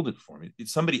sold it for me.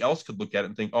 Somebody else could look at it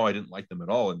and think, oh, I didn't like them at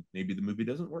all. And maybe the movie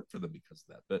doesn't work for them because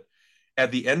of that. But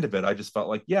at the end of it, I just felt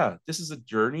like, this is a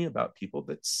journey about people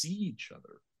that see each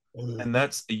other. And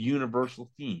that's a universal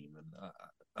theme. And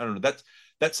I don't know.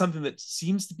 That's something that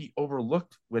seems to be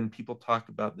overlooked when people talk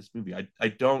about this movie. I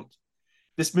don't.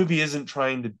 This movie isn't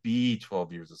trying to be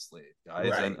 12 Years a Slave,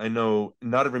 guys. Right. And I know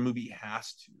not every movie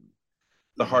has to.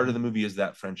 The heart of the movie is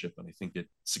that friendship, and I think it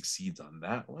succeeds on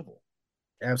that level.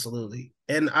 Absolutely.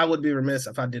 And I would be remiss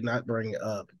if I did not bring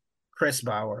up Chris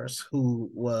Bowers, who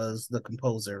was the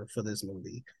composer for this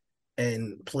movie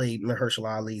and played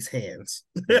Mahershala Ali's hands.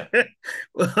 Yeah.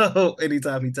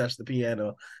 Anytime he touched the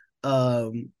piano.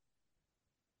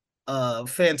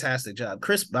 Fantastic job.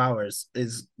 Chris Bowers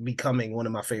is becoming one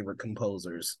of my favorite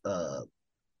composers,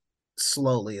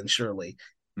 slowly and surely.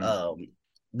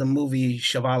 The movie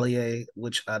Chevalier,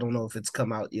 which I don't know if it's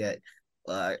come out yet,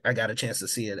 I got a chance to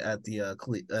see it at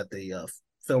the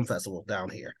film festival down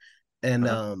here,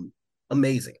 and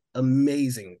amazing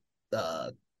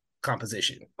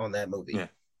composition on that movie. Yeah.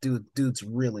 Dude's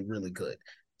really good.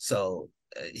 So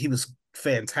he was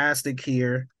fantastic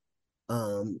here.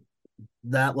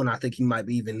 That one I think he might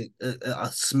be even a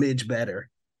smidge better.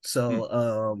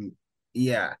 So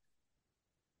yeah.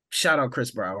 Shout out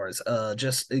Chris Bowers.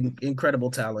 Just incredible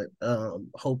talent.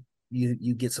 Hope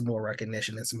you get some more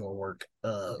recognition and some more work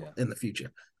in the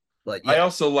future. But yeah. I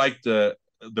also liked the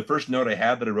first note I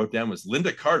had that I wrote down was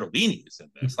Linda Cardellini is in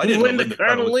this. I didn't Linda know Linda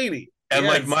Cardellini. And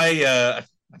yes. Like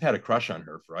I've had a crush on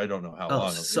her for I don't know how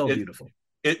long. So beautiful.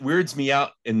 It weirds me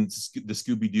out in the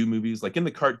Scooby-Doo movies. Like in the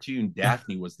cartoon,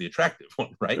 Daphne was the attractive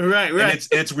one, right? Right. And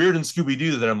it's weird in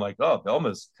Scooby-Doo that I'm like, oh,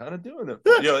 Velma's kind of doing it.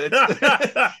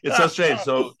 It's so strange.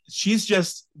 So she's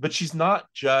not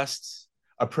just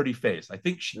a pretty face. I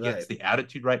think she gets the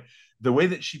attitude right. The way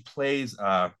that she plays,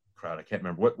 I can't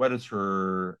remember what is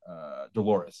her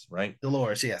Dolores, right?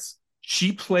 Dolores, yes.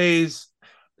 She plays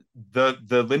the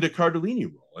Linda Cardellini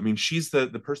role. I mean, she's the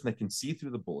person that can see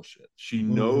through the bullshit. She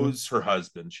knows her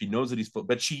husband. She knows that he's full,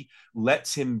 but she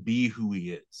lets him be who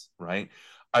he is, right?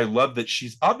 I love that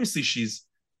she's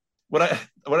what I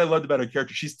loved about her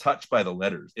character. She's touched by the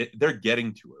letters. They're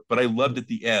getting to her, but I loved at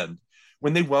the end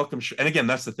when they welcome. And again,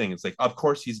 that's the thing. It's like, of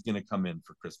course he's going to come in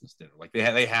for Christmas dinner. Like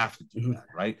they have to do that,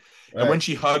 right? And when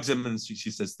she hugs him and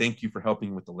she says, "Thank you for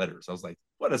helping with the letters," I was like,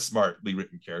 what a smartly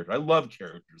written character. I love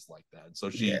characters like that. And so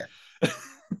she,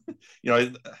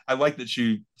 I like that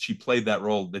she played that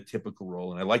role, the typical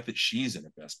role, and I like that she's in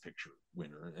a Best Picture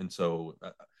winner. And so,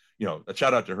 a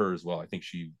shout out to her as well. I think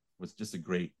she was just a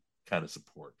great kind of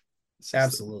support.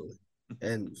 Absolutely,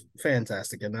 and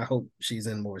fantastic. And I hope she's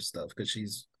in more stuff because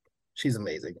she's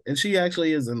amazing, and she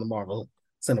actually is in the Marvel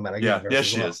Cinematic Universe. Yeah,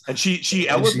 she is, and she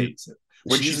elevates it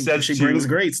when she says she brings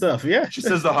great stuff. Yeah, she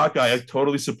says the Hawkeye, "I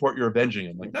totally support your avenging."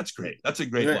 I'm like, that's great. That's a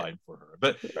great line for her.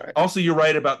 But also, you're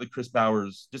right about the Chris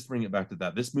Bowers. Just bring it back to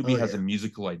that. This movie has a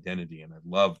musical identity, and I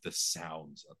love the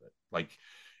sounds of it. Like,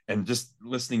 and just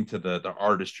listening to the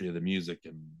artistry of the music,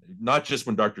 and not just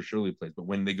when Dr. Shirley plays, but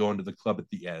when they go into the club at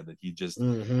the end, that he just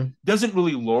doesn't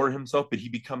really lower himself, but he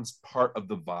becomes part of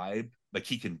the vibe. Like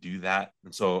he can do that.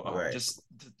 And so just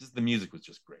the music was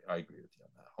just great. I agree with you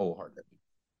on that wholeheartedly.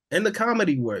 And the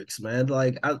comedy works, man.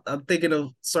 Like I'm thinking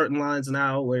of certain lines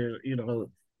now where,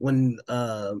 when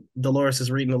Dolores is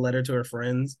reading a letter to her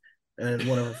friends and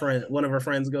one of her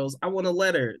friends goes, "I want a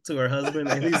letter to her husband."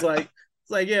 And he's like,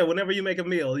 it's like, yeah, whenever you make a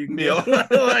meal, you can great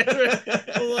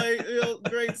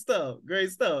stuff.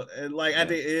 And like at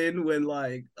the end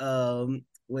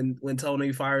when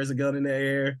Tony fires a gun in the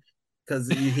air because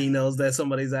he knows that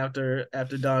somebody's after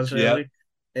Don Shirley.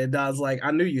 And Don's like,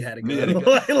 "I knew you had a gun."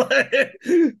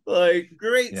 like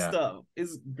great stuff.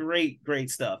 It's great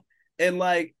stuff. And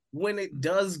like when it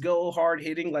does go hard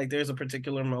hitting, like there's a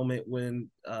particular moment when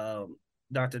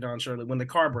Dr. Don Shirley, when the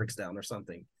car breaks down or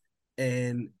something,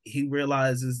 and he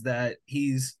realizes that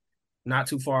he's not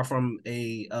too far from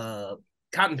a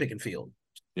cotton picking field.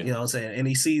 You know what I'm saying? And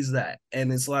he sees that,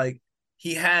 and it's like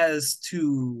he has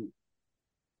to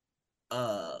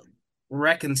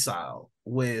reconcile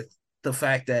with the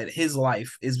fact that his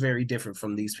life is very different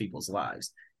from these people's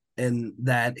lives, and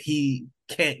that he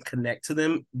can't connect to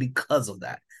them because of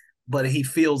that, but he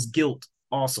feels guilt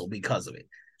also because of it.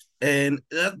 And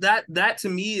that to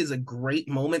me is a great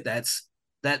moment. That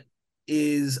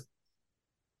is,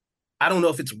 I don't know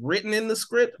if it's written in the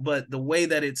script, but the way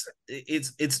that it's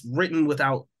written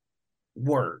without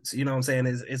words, you know what I'm saying?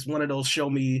 It's one of those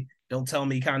show me, don't tell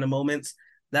me kind of moments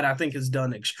that I think is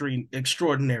done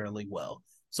extraordinarily well.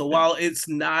 So while it's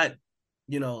not,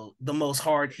 the most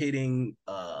hard hitting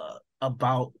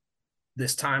about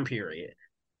this time period,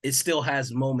 it still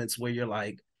has moments where you're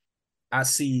like, I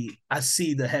see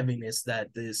the heaviness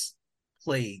that this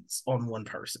plays on one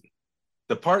person.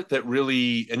 The part that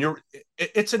really, and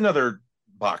it's another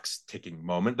box ticking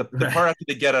moment. The Right. part after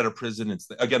they get out of prison, it's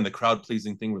again the crowd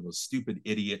pleasing thing where those stupid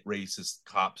idiot racist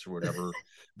cops or whatever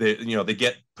they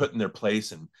get put in their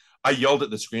place. And I yelled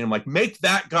at the screen, I'm like, make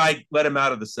that guy let him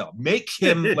out of the cell, make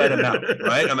him let him out,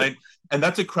 right? I mean, and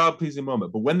that's a crowd pleasing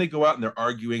moment. But when they go out and they're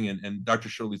arguing, and Dr.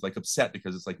 Shirley's like upset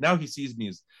because it's like now he sees me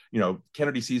as,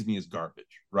 Kennedy sees me as garbage,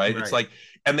 right? It's like,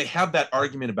 and they have that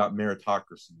argument about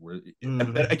meritocracy where,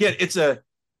 and again, it's a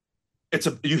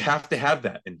you have to have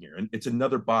that in here, and it's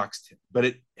another box tip,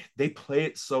 but they play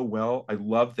it so well. I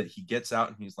love that he gets out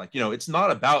and he's like, it's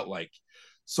not about like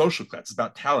social class, it's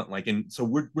about talent. Like, and so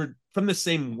we're from the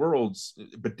same worlds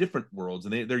but different worlds,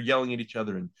 and they're yelling at each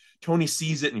other, and Tony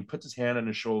sees it and he puts his hand on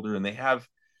his shoulder, and they have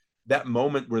that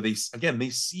moment where they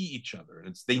see each other,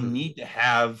 and they need to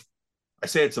have, I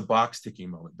say it's a box ticking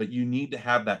moment, but you need to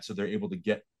have that so they're able to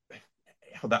get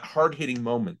that hard-hitting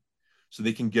moment so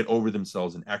they can get over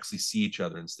themselves and actually see each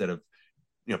other instead of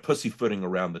pussyfooting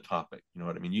around the topic. You know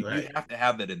what I mean? You have to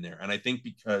have that in there. And I think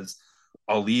because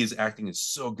Ali's acting is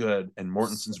so good and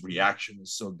Mortensen's reaction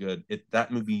is so good, that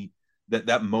movie,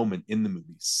 that moment in the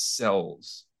movie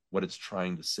sells what it's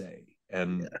trying to say.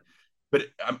 And but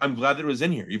I'm glad that it was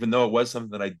in here, even though it was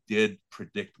something that I did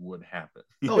predict would happen.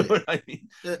 You know what I mean?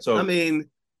 So I mean,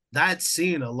 that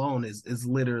scene alone is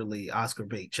literally Oscar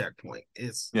bait checkpoint.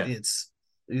 It's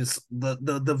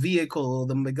the vehicle,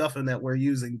 the MacGuffin that we're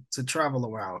using to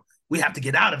travel around. We have to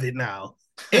get out of it now,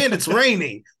 and it's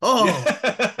raining.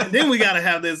 And then we got to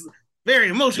have this very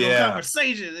emotional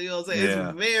conversation. You know what I'm saying?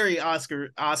 It's very Oscar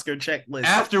checklist.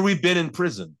 After we've been in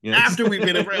prison, after we've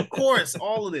been in prison, of course,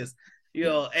 all of this.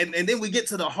 And then we get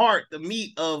to the heart, the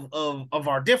meat of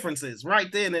our differences right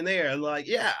then and there. Like,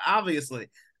 obviously,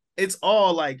 it's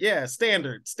all like,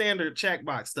 standard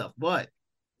checkbox stuff, but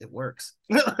it works.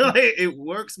 It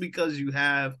works because you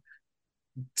have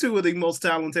two of the most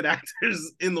talented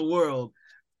actors in the world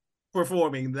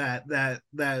performing that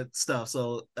stuff.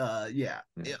 So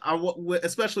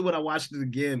especially when I watched it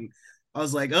again, I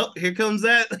was like, oh, here comes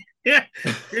that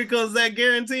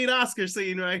guaranteed Oscar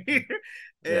scene right here.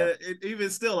 And even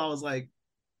still, I was like,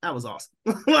 that was awesome.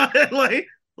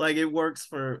 like it works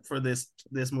for this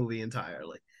movie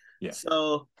entirely.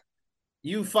 So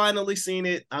you finally seen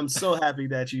it. I'm so happy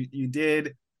that you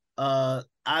did. I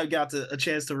got a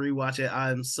chance to rewatch it.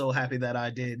 I'm so happy that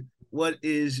I did. What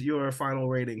is your final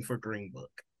rating for Green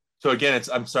Book? So again,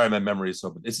 I'm sorry, my memory is so,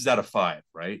 but this is out of 5,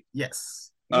 right?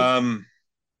 Yes.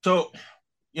 So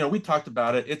we talked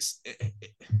about it.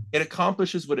 It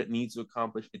accomplishes what it needs to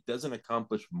accomplish. It doesn't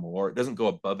accomplish more. It doesn't go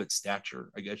above its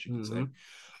stature, I guess you could say.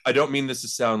 I don't mean this to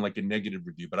sound like a negative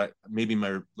review, but maybe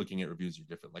my looking at reviews are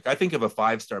different. Like, I think of a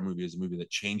 5-star movie as a movie that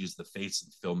changes the face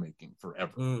of filmmaking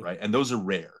forever, right? And those are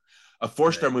rare. A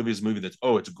 4-star movie is a movie that's,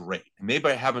 it's great. And maybe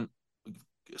I haven't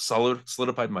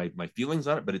solidified my feelings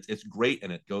on it, but it's great,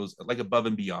 and it goes like above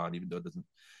and beyond, even though it doesn't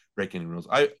break any rules.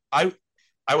 I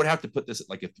would have to put this at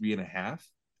like a 3.5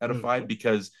 out of 5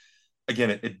 because, again,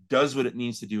 it does what it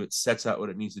needs to do. It sets out what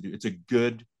it needs to do. It's a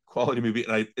good quality movie,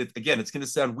 and again, it's going to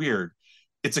sound weird.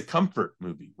 It's a comfort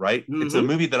movie, right? It's a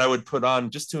movie that I would put on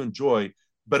just to enjoy,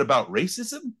 but about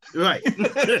racism, right? You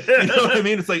know what I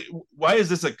mean? It's like, why is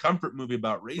this a comfort movie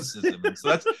about racism? And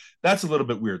so that's a little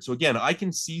bit weird. So again, I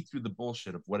can see through the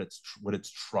bullshit of what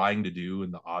it's trying to do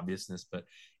and the obviousness, but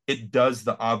it does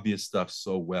the obvious stuff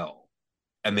so well,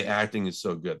 and the acting is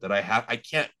so good that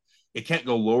it can't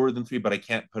go lower than 3, but I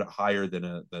can't put it higher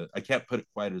than I can't put it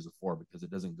quite as a 4 because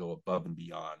it doesn't go above and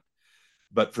beyond.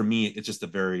 But for me, it's just a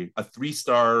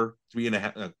 3-star,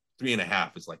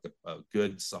 3.5 is like a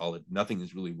good solid. Nothing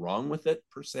is really wrong with it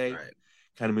per se. Right.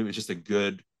 Kind of movie. It's just a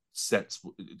good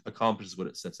accomplishes what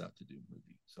it sets out to do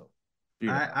movie. So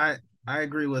I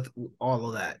agree with all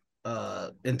of that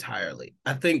entirely.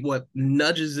 I think what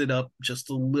nudges it up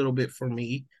just a little bit for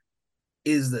me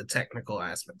is the technical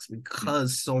aspects,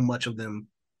 because so much of them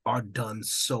are done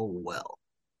so well.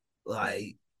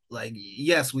 Like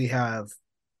yes, we have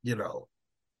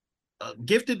a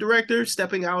gifted director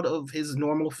stepping out of his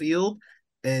normal field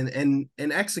and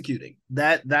executing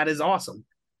that is awesome.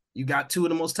 You got two of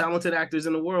the most talented actors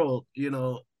in the world,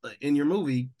 in your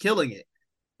movie, killing it.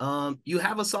 You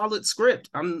have a solid script.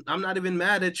 I'm not even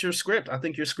mad at your script. I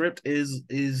think your script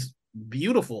is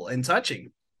beautiful and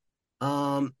touching.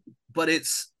 But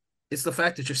it's the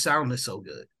fact that your sound is so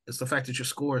good. It's the fact that your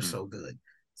score is so good.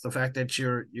 It's the fact that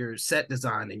your set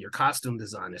design and your costume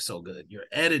design is so good. Your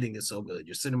editing is so good.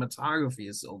 Your cinematography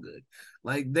is so good.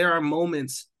 Like, there are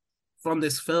moments from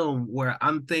this film where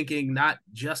I'm thinking not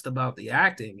just about the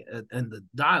acting and the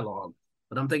dialogue,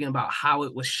 but I'm thinking about how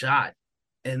it was shot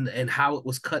and how it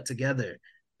was cut together.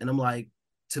 And I'm like,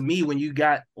 to me, when you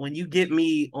get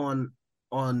me on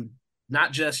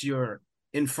not just your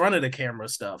in front of the camera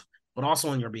stuff, but also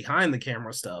on your behind the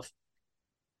camera stuff,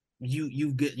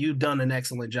 you've done an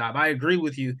excellent job. I agree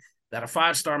with you that a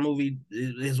 5-star movie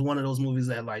is one of those movies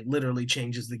that like literally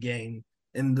changes the game,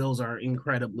 and those are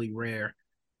incredibly rare.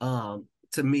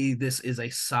 To me, this is a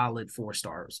solid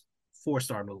 4-star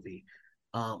movie.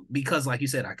 Because like you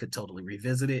said, I could totally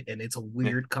revisit it, and it's a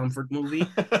weird comfort movie.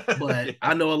 But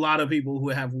I know a lot of people who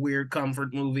have weird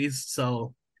comfort movies,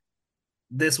 so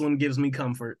this one gives me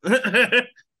comfort.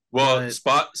 Well,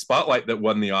 Spotlight that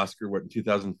won the Oscar in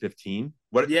 2015.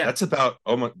 That's about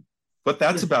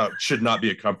that's about should not be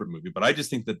a comfort movie, but I just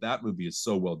think that movie is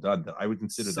so well done that I would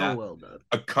consider that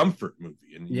a comfort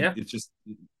movie. And it's just,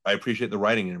 I appreciate the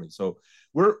writing and everything. So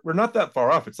we're not that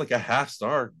far off. It's like a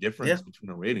 0.5-star difference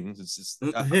between our ratings. It's just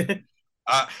the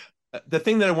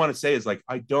thing that I want to say is like,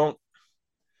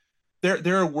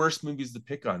 there are worse movies to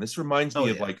pick on. This reminds me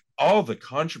of like all the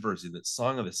controversy that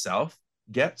Song of the South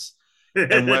gets.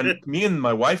 And when me and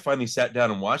my wife finally sat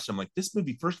down and watched it, I'm like, this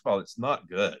movie, first of all, it's not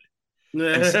good.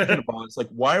 And second of all, it's like,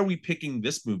 why are we picking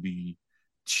this movie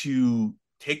to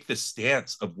take the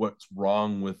stance of what's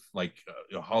wrong with like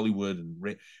Hollywood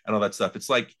and all that stuff? It's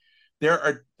like, there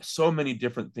are so many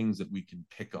different things that we can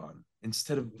pick on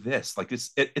instead of this. Like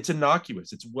it's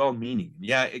innocuous. It's well-meaning.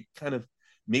 Yeah, it kind of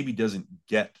maybe doesn't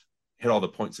hit all the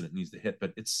points that it needs to hit,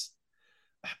 but it's,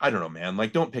 I don't know, man.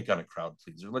 Like, don't pick on a crowd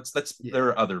pleaser. There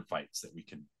are other fights that we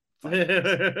can fight.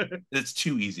 It's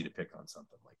too easy to pick on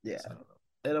something like this. I don't know.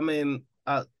 And I mean,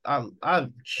 I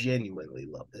genuinely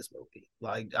love this movie.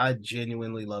 Like, I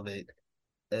genuinely love it.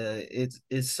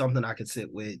 It's something I could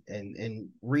sit with and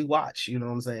rewatch. You know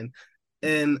what I'm saying?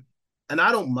 And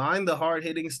I don't mind the hard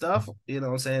hitting stuff. You know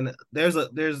what I'm saying? There's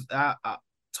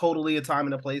totally a time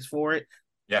and a place for it.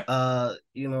 Yeah.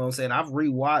 You know what I'm saying? I've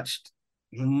rewatched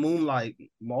Moonlight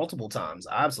multiple times.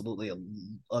 I absolutely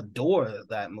adore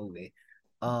that movie.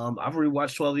 I've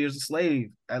rewatched 12 Years a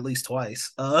Slave at least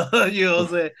twice. You know what I'm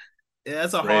saying? Yeah,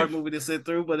 that's a hard movie to sit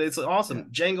through, but it's awesome.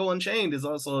 Yeah. Django Unchained is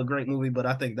also a great movie, but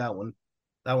I think that one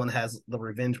has the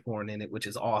revenge porn in it, which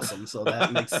is awesome. So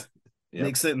that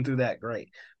makes sitting through that great.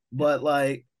 But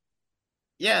like,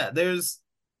 yeah, there's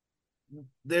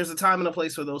a time and a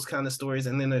place for those kind of stories,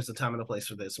 and then there's a time and a place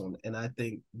for this one. And I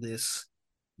think this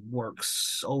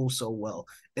works so well.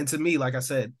 And to me, like I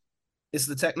said, it's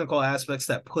the technical aspects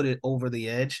that put it over the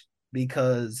edge,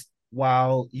 because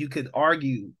while you could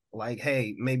argue like,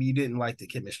 hey, maybe you didn't like the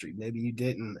chemistry, maybe you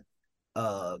didn't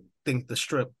think the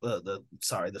script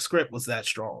was that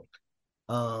strong,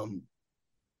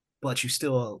 but you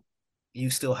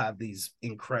still have these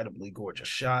incredibly gorgeous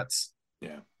shots,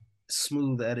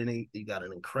 smooth editing, you got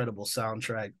an incredible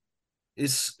soundtrack.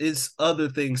 It's other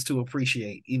things to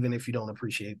appreciate, even if you don't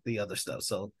appreciate the other stuff.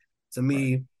 So to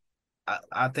me,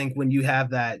 I think when you have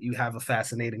that, you have a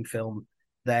fascinating film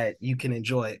that you can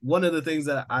enjoy. One of the things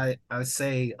that I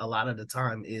say a lot of the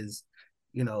time is,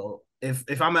 you know,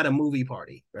 if I'm at a movie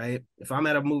party, right? If I'm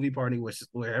at a movie party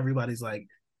where everybody's like,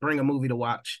 bring a movie to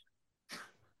watch,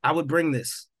 I would bring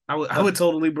this. I would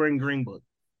totally bring Green Book.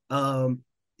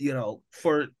 You know,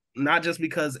 for not just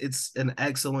because it's an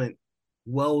excellent,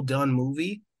 well done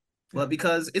movie, but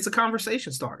because it's a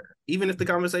conversation starter. Even if the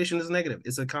conversation is negative,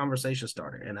 it's a conversation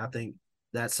starter. And I think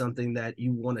that's something that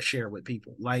you want to share with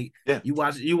people. Like, you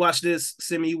watch this,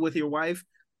 Simi, with your wife.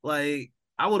 Like,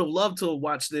 I would have loved to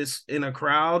watch this in a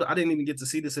crowd. I didn't even get to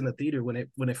see this in the theater when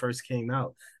it first came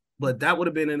out, but that would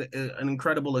have been an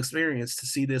incredible experience to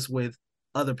see this with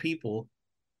other people,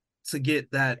 to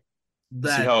get that see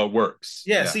how it works.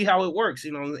 See how it works,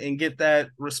 you know, and get that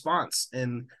response.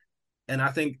 And I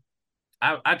think,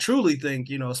 I truly think,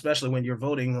 you know, especially when you're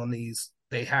voting on these,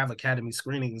 they have Academy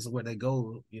screenings where they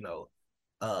go, you know,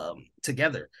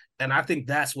 together. And I think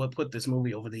that's what put this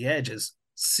movie over the edge, is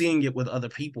seeing it with other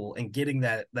people and getting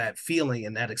that feeling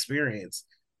and that experience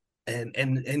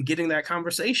and getting that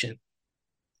conversation.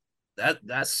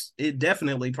 That's it.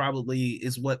 Definitely probably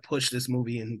is what pushed this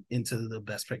movie into the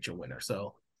Best Picture winner.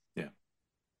 So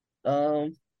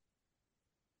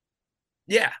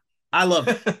I love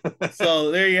it.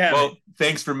 So there you have it. Well,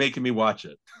 thanks for making me watch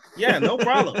it. Yeah, no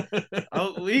problem.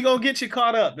 We gonna get you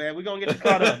caught up, man. We're gonna get you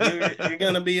caught up. You're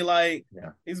gonna be like,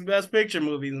 these Best Picture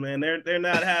movies, man. They're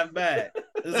not half bad.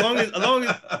 As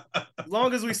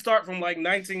long as we start from like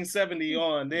 1970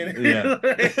 on, then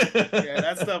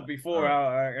that stuff before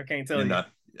I can't tell you.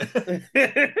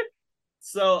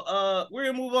 So we're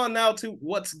gonna move on now to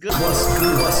what's good.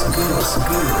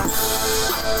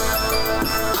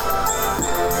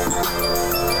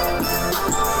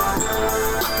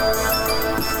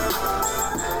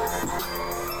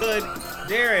 Good,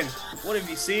 Darrin. What have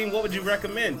you seen? What would you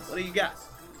recommend? What do you got?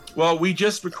 Well, we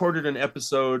just recorded an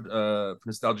episode for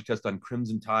NostalgiaCast on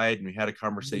Crimson Tide, and we had a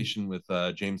conversation with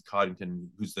James Coddington,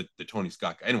 who's the Tony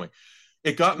Scott guy. Anyway,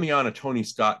 it got me on a Tony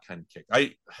Scott kind of kick.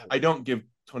 I don't give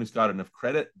Tony Scott enough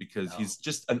credit because he's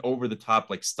just an over-the-top,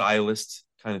 like, stylist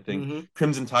kind of thing.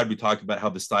 Crimson Tide, we talked about how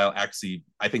the style actually,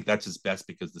 I think that's his best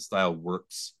because the style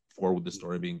works for the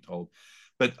story being told.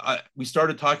 But we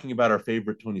started talking about our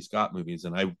favorite Tony Scott movies,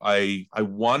 and I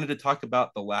wanted to talk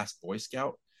about The Last Boy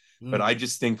Scout. But I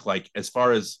just think, like, as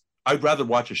far as I'd rather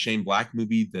watch a Shane Black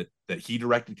movie that he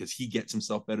directed because he gets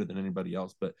himself better than anybody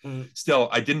else. But still,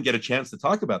 I didn't get a chance to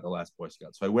talk about The Last Boy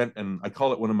Scout. So I went and I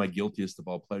call it one of my guiltiest of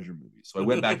all pleasure movies. So I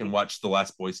went back and watched The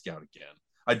Last Boy Scout again.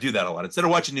 I do that a lot. Instead of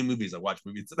watching new movies, I watch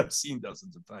movies that I've seen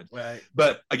dozens of times. Right.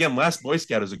 But again, Last Boy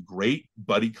Scout is a great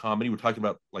buddy comedy. We're talking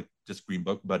about, like, just Green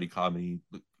Book buddy comedy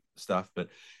stuff, but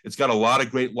it's got a lot of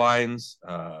great lines.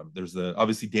 There's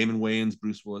obviously Damon Wayans,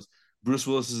 Bruce Willis. Bruce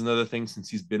Willis is another thing since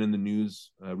he's been in the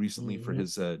news recently for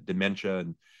his dementia.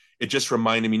 And it just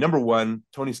reminded me, number one,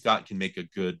 Tony Scott can make a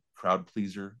good crowd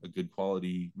pleaser, a good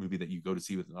quality movie that you go to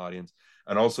see with an audience.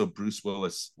 And also Bruce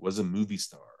Willis was a movie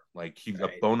star. Like, he's a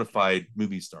bona fide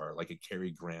movie star, like a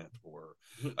Cary Grant or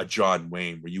a John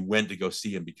Wayne, where you went to go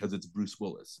see him because it's Bruce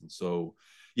Willis. And so,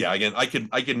 yeah, again, I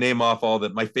could name off all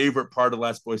that. My favorite part of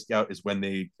Last Boy Scout is when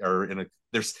they are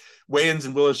there's Wayans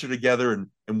and Willis are together,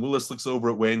 and Willis looks over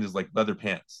at Wayans, is like, leather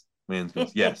pants. Wayans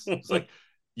goes, yes. It's like,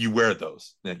 you wear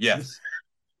those? Yes.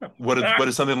 What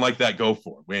does something like that go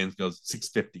for? Wayans goes,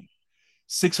 $650.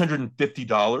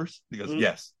 $650? He goes,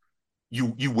 yes.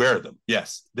 You wear them?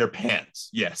 Yes. They're pants?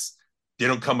 Yes. They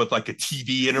don't come with, like, a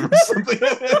TV in them or something.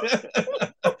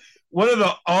 One of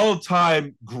the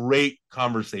all-time great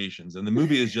conversations, and the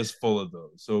movie is just full of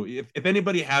those. So if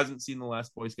right. hasn't seen The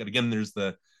Last Boy Scout, again, there's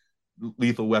the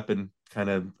Lethal Weapon kind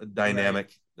of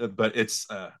dynamic, but it's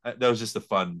that was just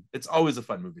it's always a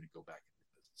fun movie to go back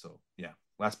and visit. So yeah,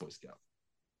 Last Boy Scout.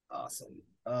 Awesome.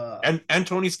 And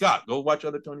Tony Scott. Go watch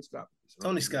other Tony Scott movies.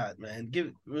 Tony Scott, man.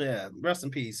 Rest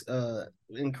in peace.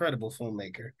 Incredible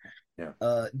filmmaker.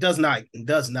 Yeah. Does not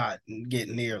get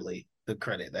nearly the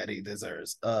credit that he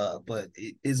deserves. But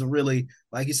it is a really,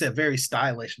 like you said, very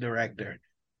stylish director.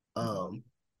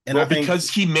 And I think because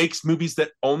he makes movies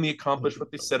that only accomplish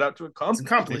what they set out to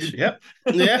accomplish. Yep.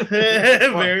 Yeah.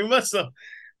 Very much so.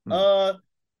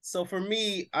 So for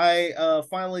me, I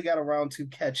finally got around to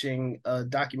catching a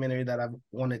documentary that I've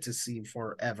wanted to see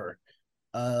forever.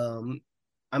 I'm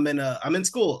in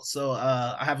school, so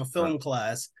I have a film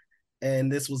class,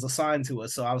 and this was assigned to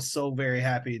us. So I was so very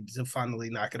happy to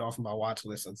finally knock it off of my watch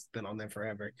list. It's been on there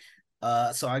forever.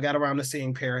 So I got around to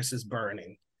seeing Paris is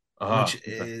Burning,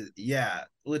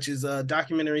 which is a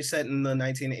documentary set in the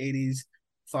 1980s,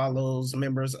 follows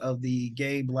members of the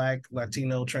gay, Black,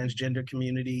 Latino, transgender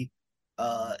community,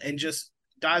 and just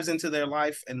dives into their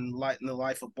life and the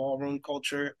life of ballroom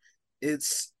culture.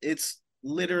 It's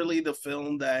literally the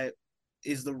film that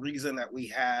is the reason that we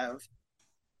have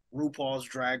RuPaul's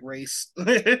Drag Race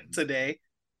today,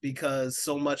 because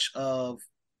so much of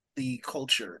the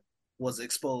culture was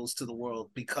exposed to the world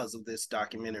because of this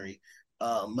documentary.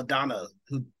 Madonna,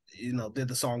 who did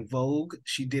the song Vogue,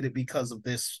 she did it because of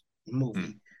this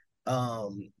movie.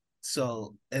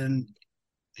 So, and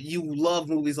you love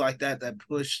movies like that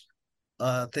push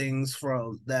things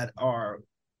from that are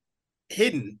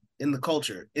hidden in the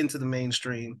culture into the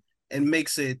mainstream and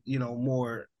makes it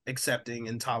more accepting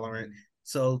and tolerant.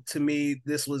 So to me,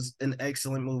 this was an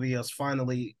excellent movie. I was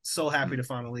finally so happy to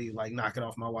finally knock it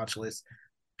off my watch list.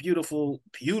 Beautifully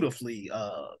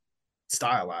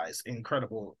stylized,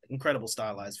 incredible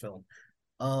stylized film.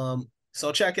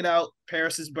 So check it out.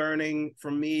 Paris is Burning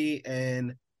from me,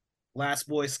 and Last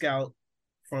Boy Scout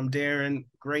from Darrin.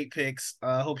 Great picks.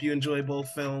 I hope you enjoy both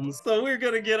films. So we're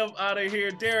gonna get them out of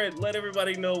here. Darrin, let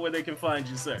everybody know where they can find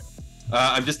you, sir.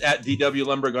 I'm just at DW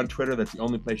Lundberg on Twitter. That's the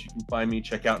only place you can find me.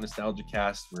 Check out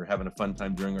NostalgiaCast. We're having a fun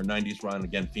time during our 90s run.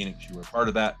 Again, Phoenix, you were a part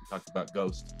of that. We talked about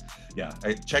Ghost. Yeah,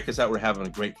 check us out. We're having a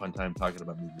great fun time talking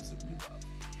about movies that we love.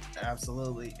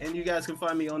 Absolutely. And you guys can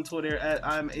find me on Twitter at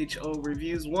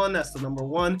I'mHOReviews1. That's the number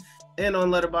 1. And on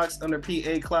Letterboxd under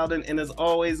PA Clouden. And as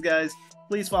always, guys,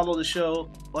 please follow the show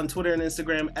on Twitter and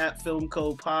Instagram at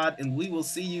FilmCoPod. And we will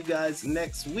see you guys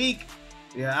next week.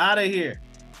 We're out of here.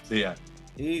 See ya.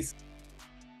 Peace.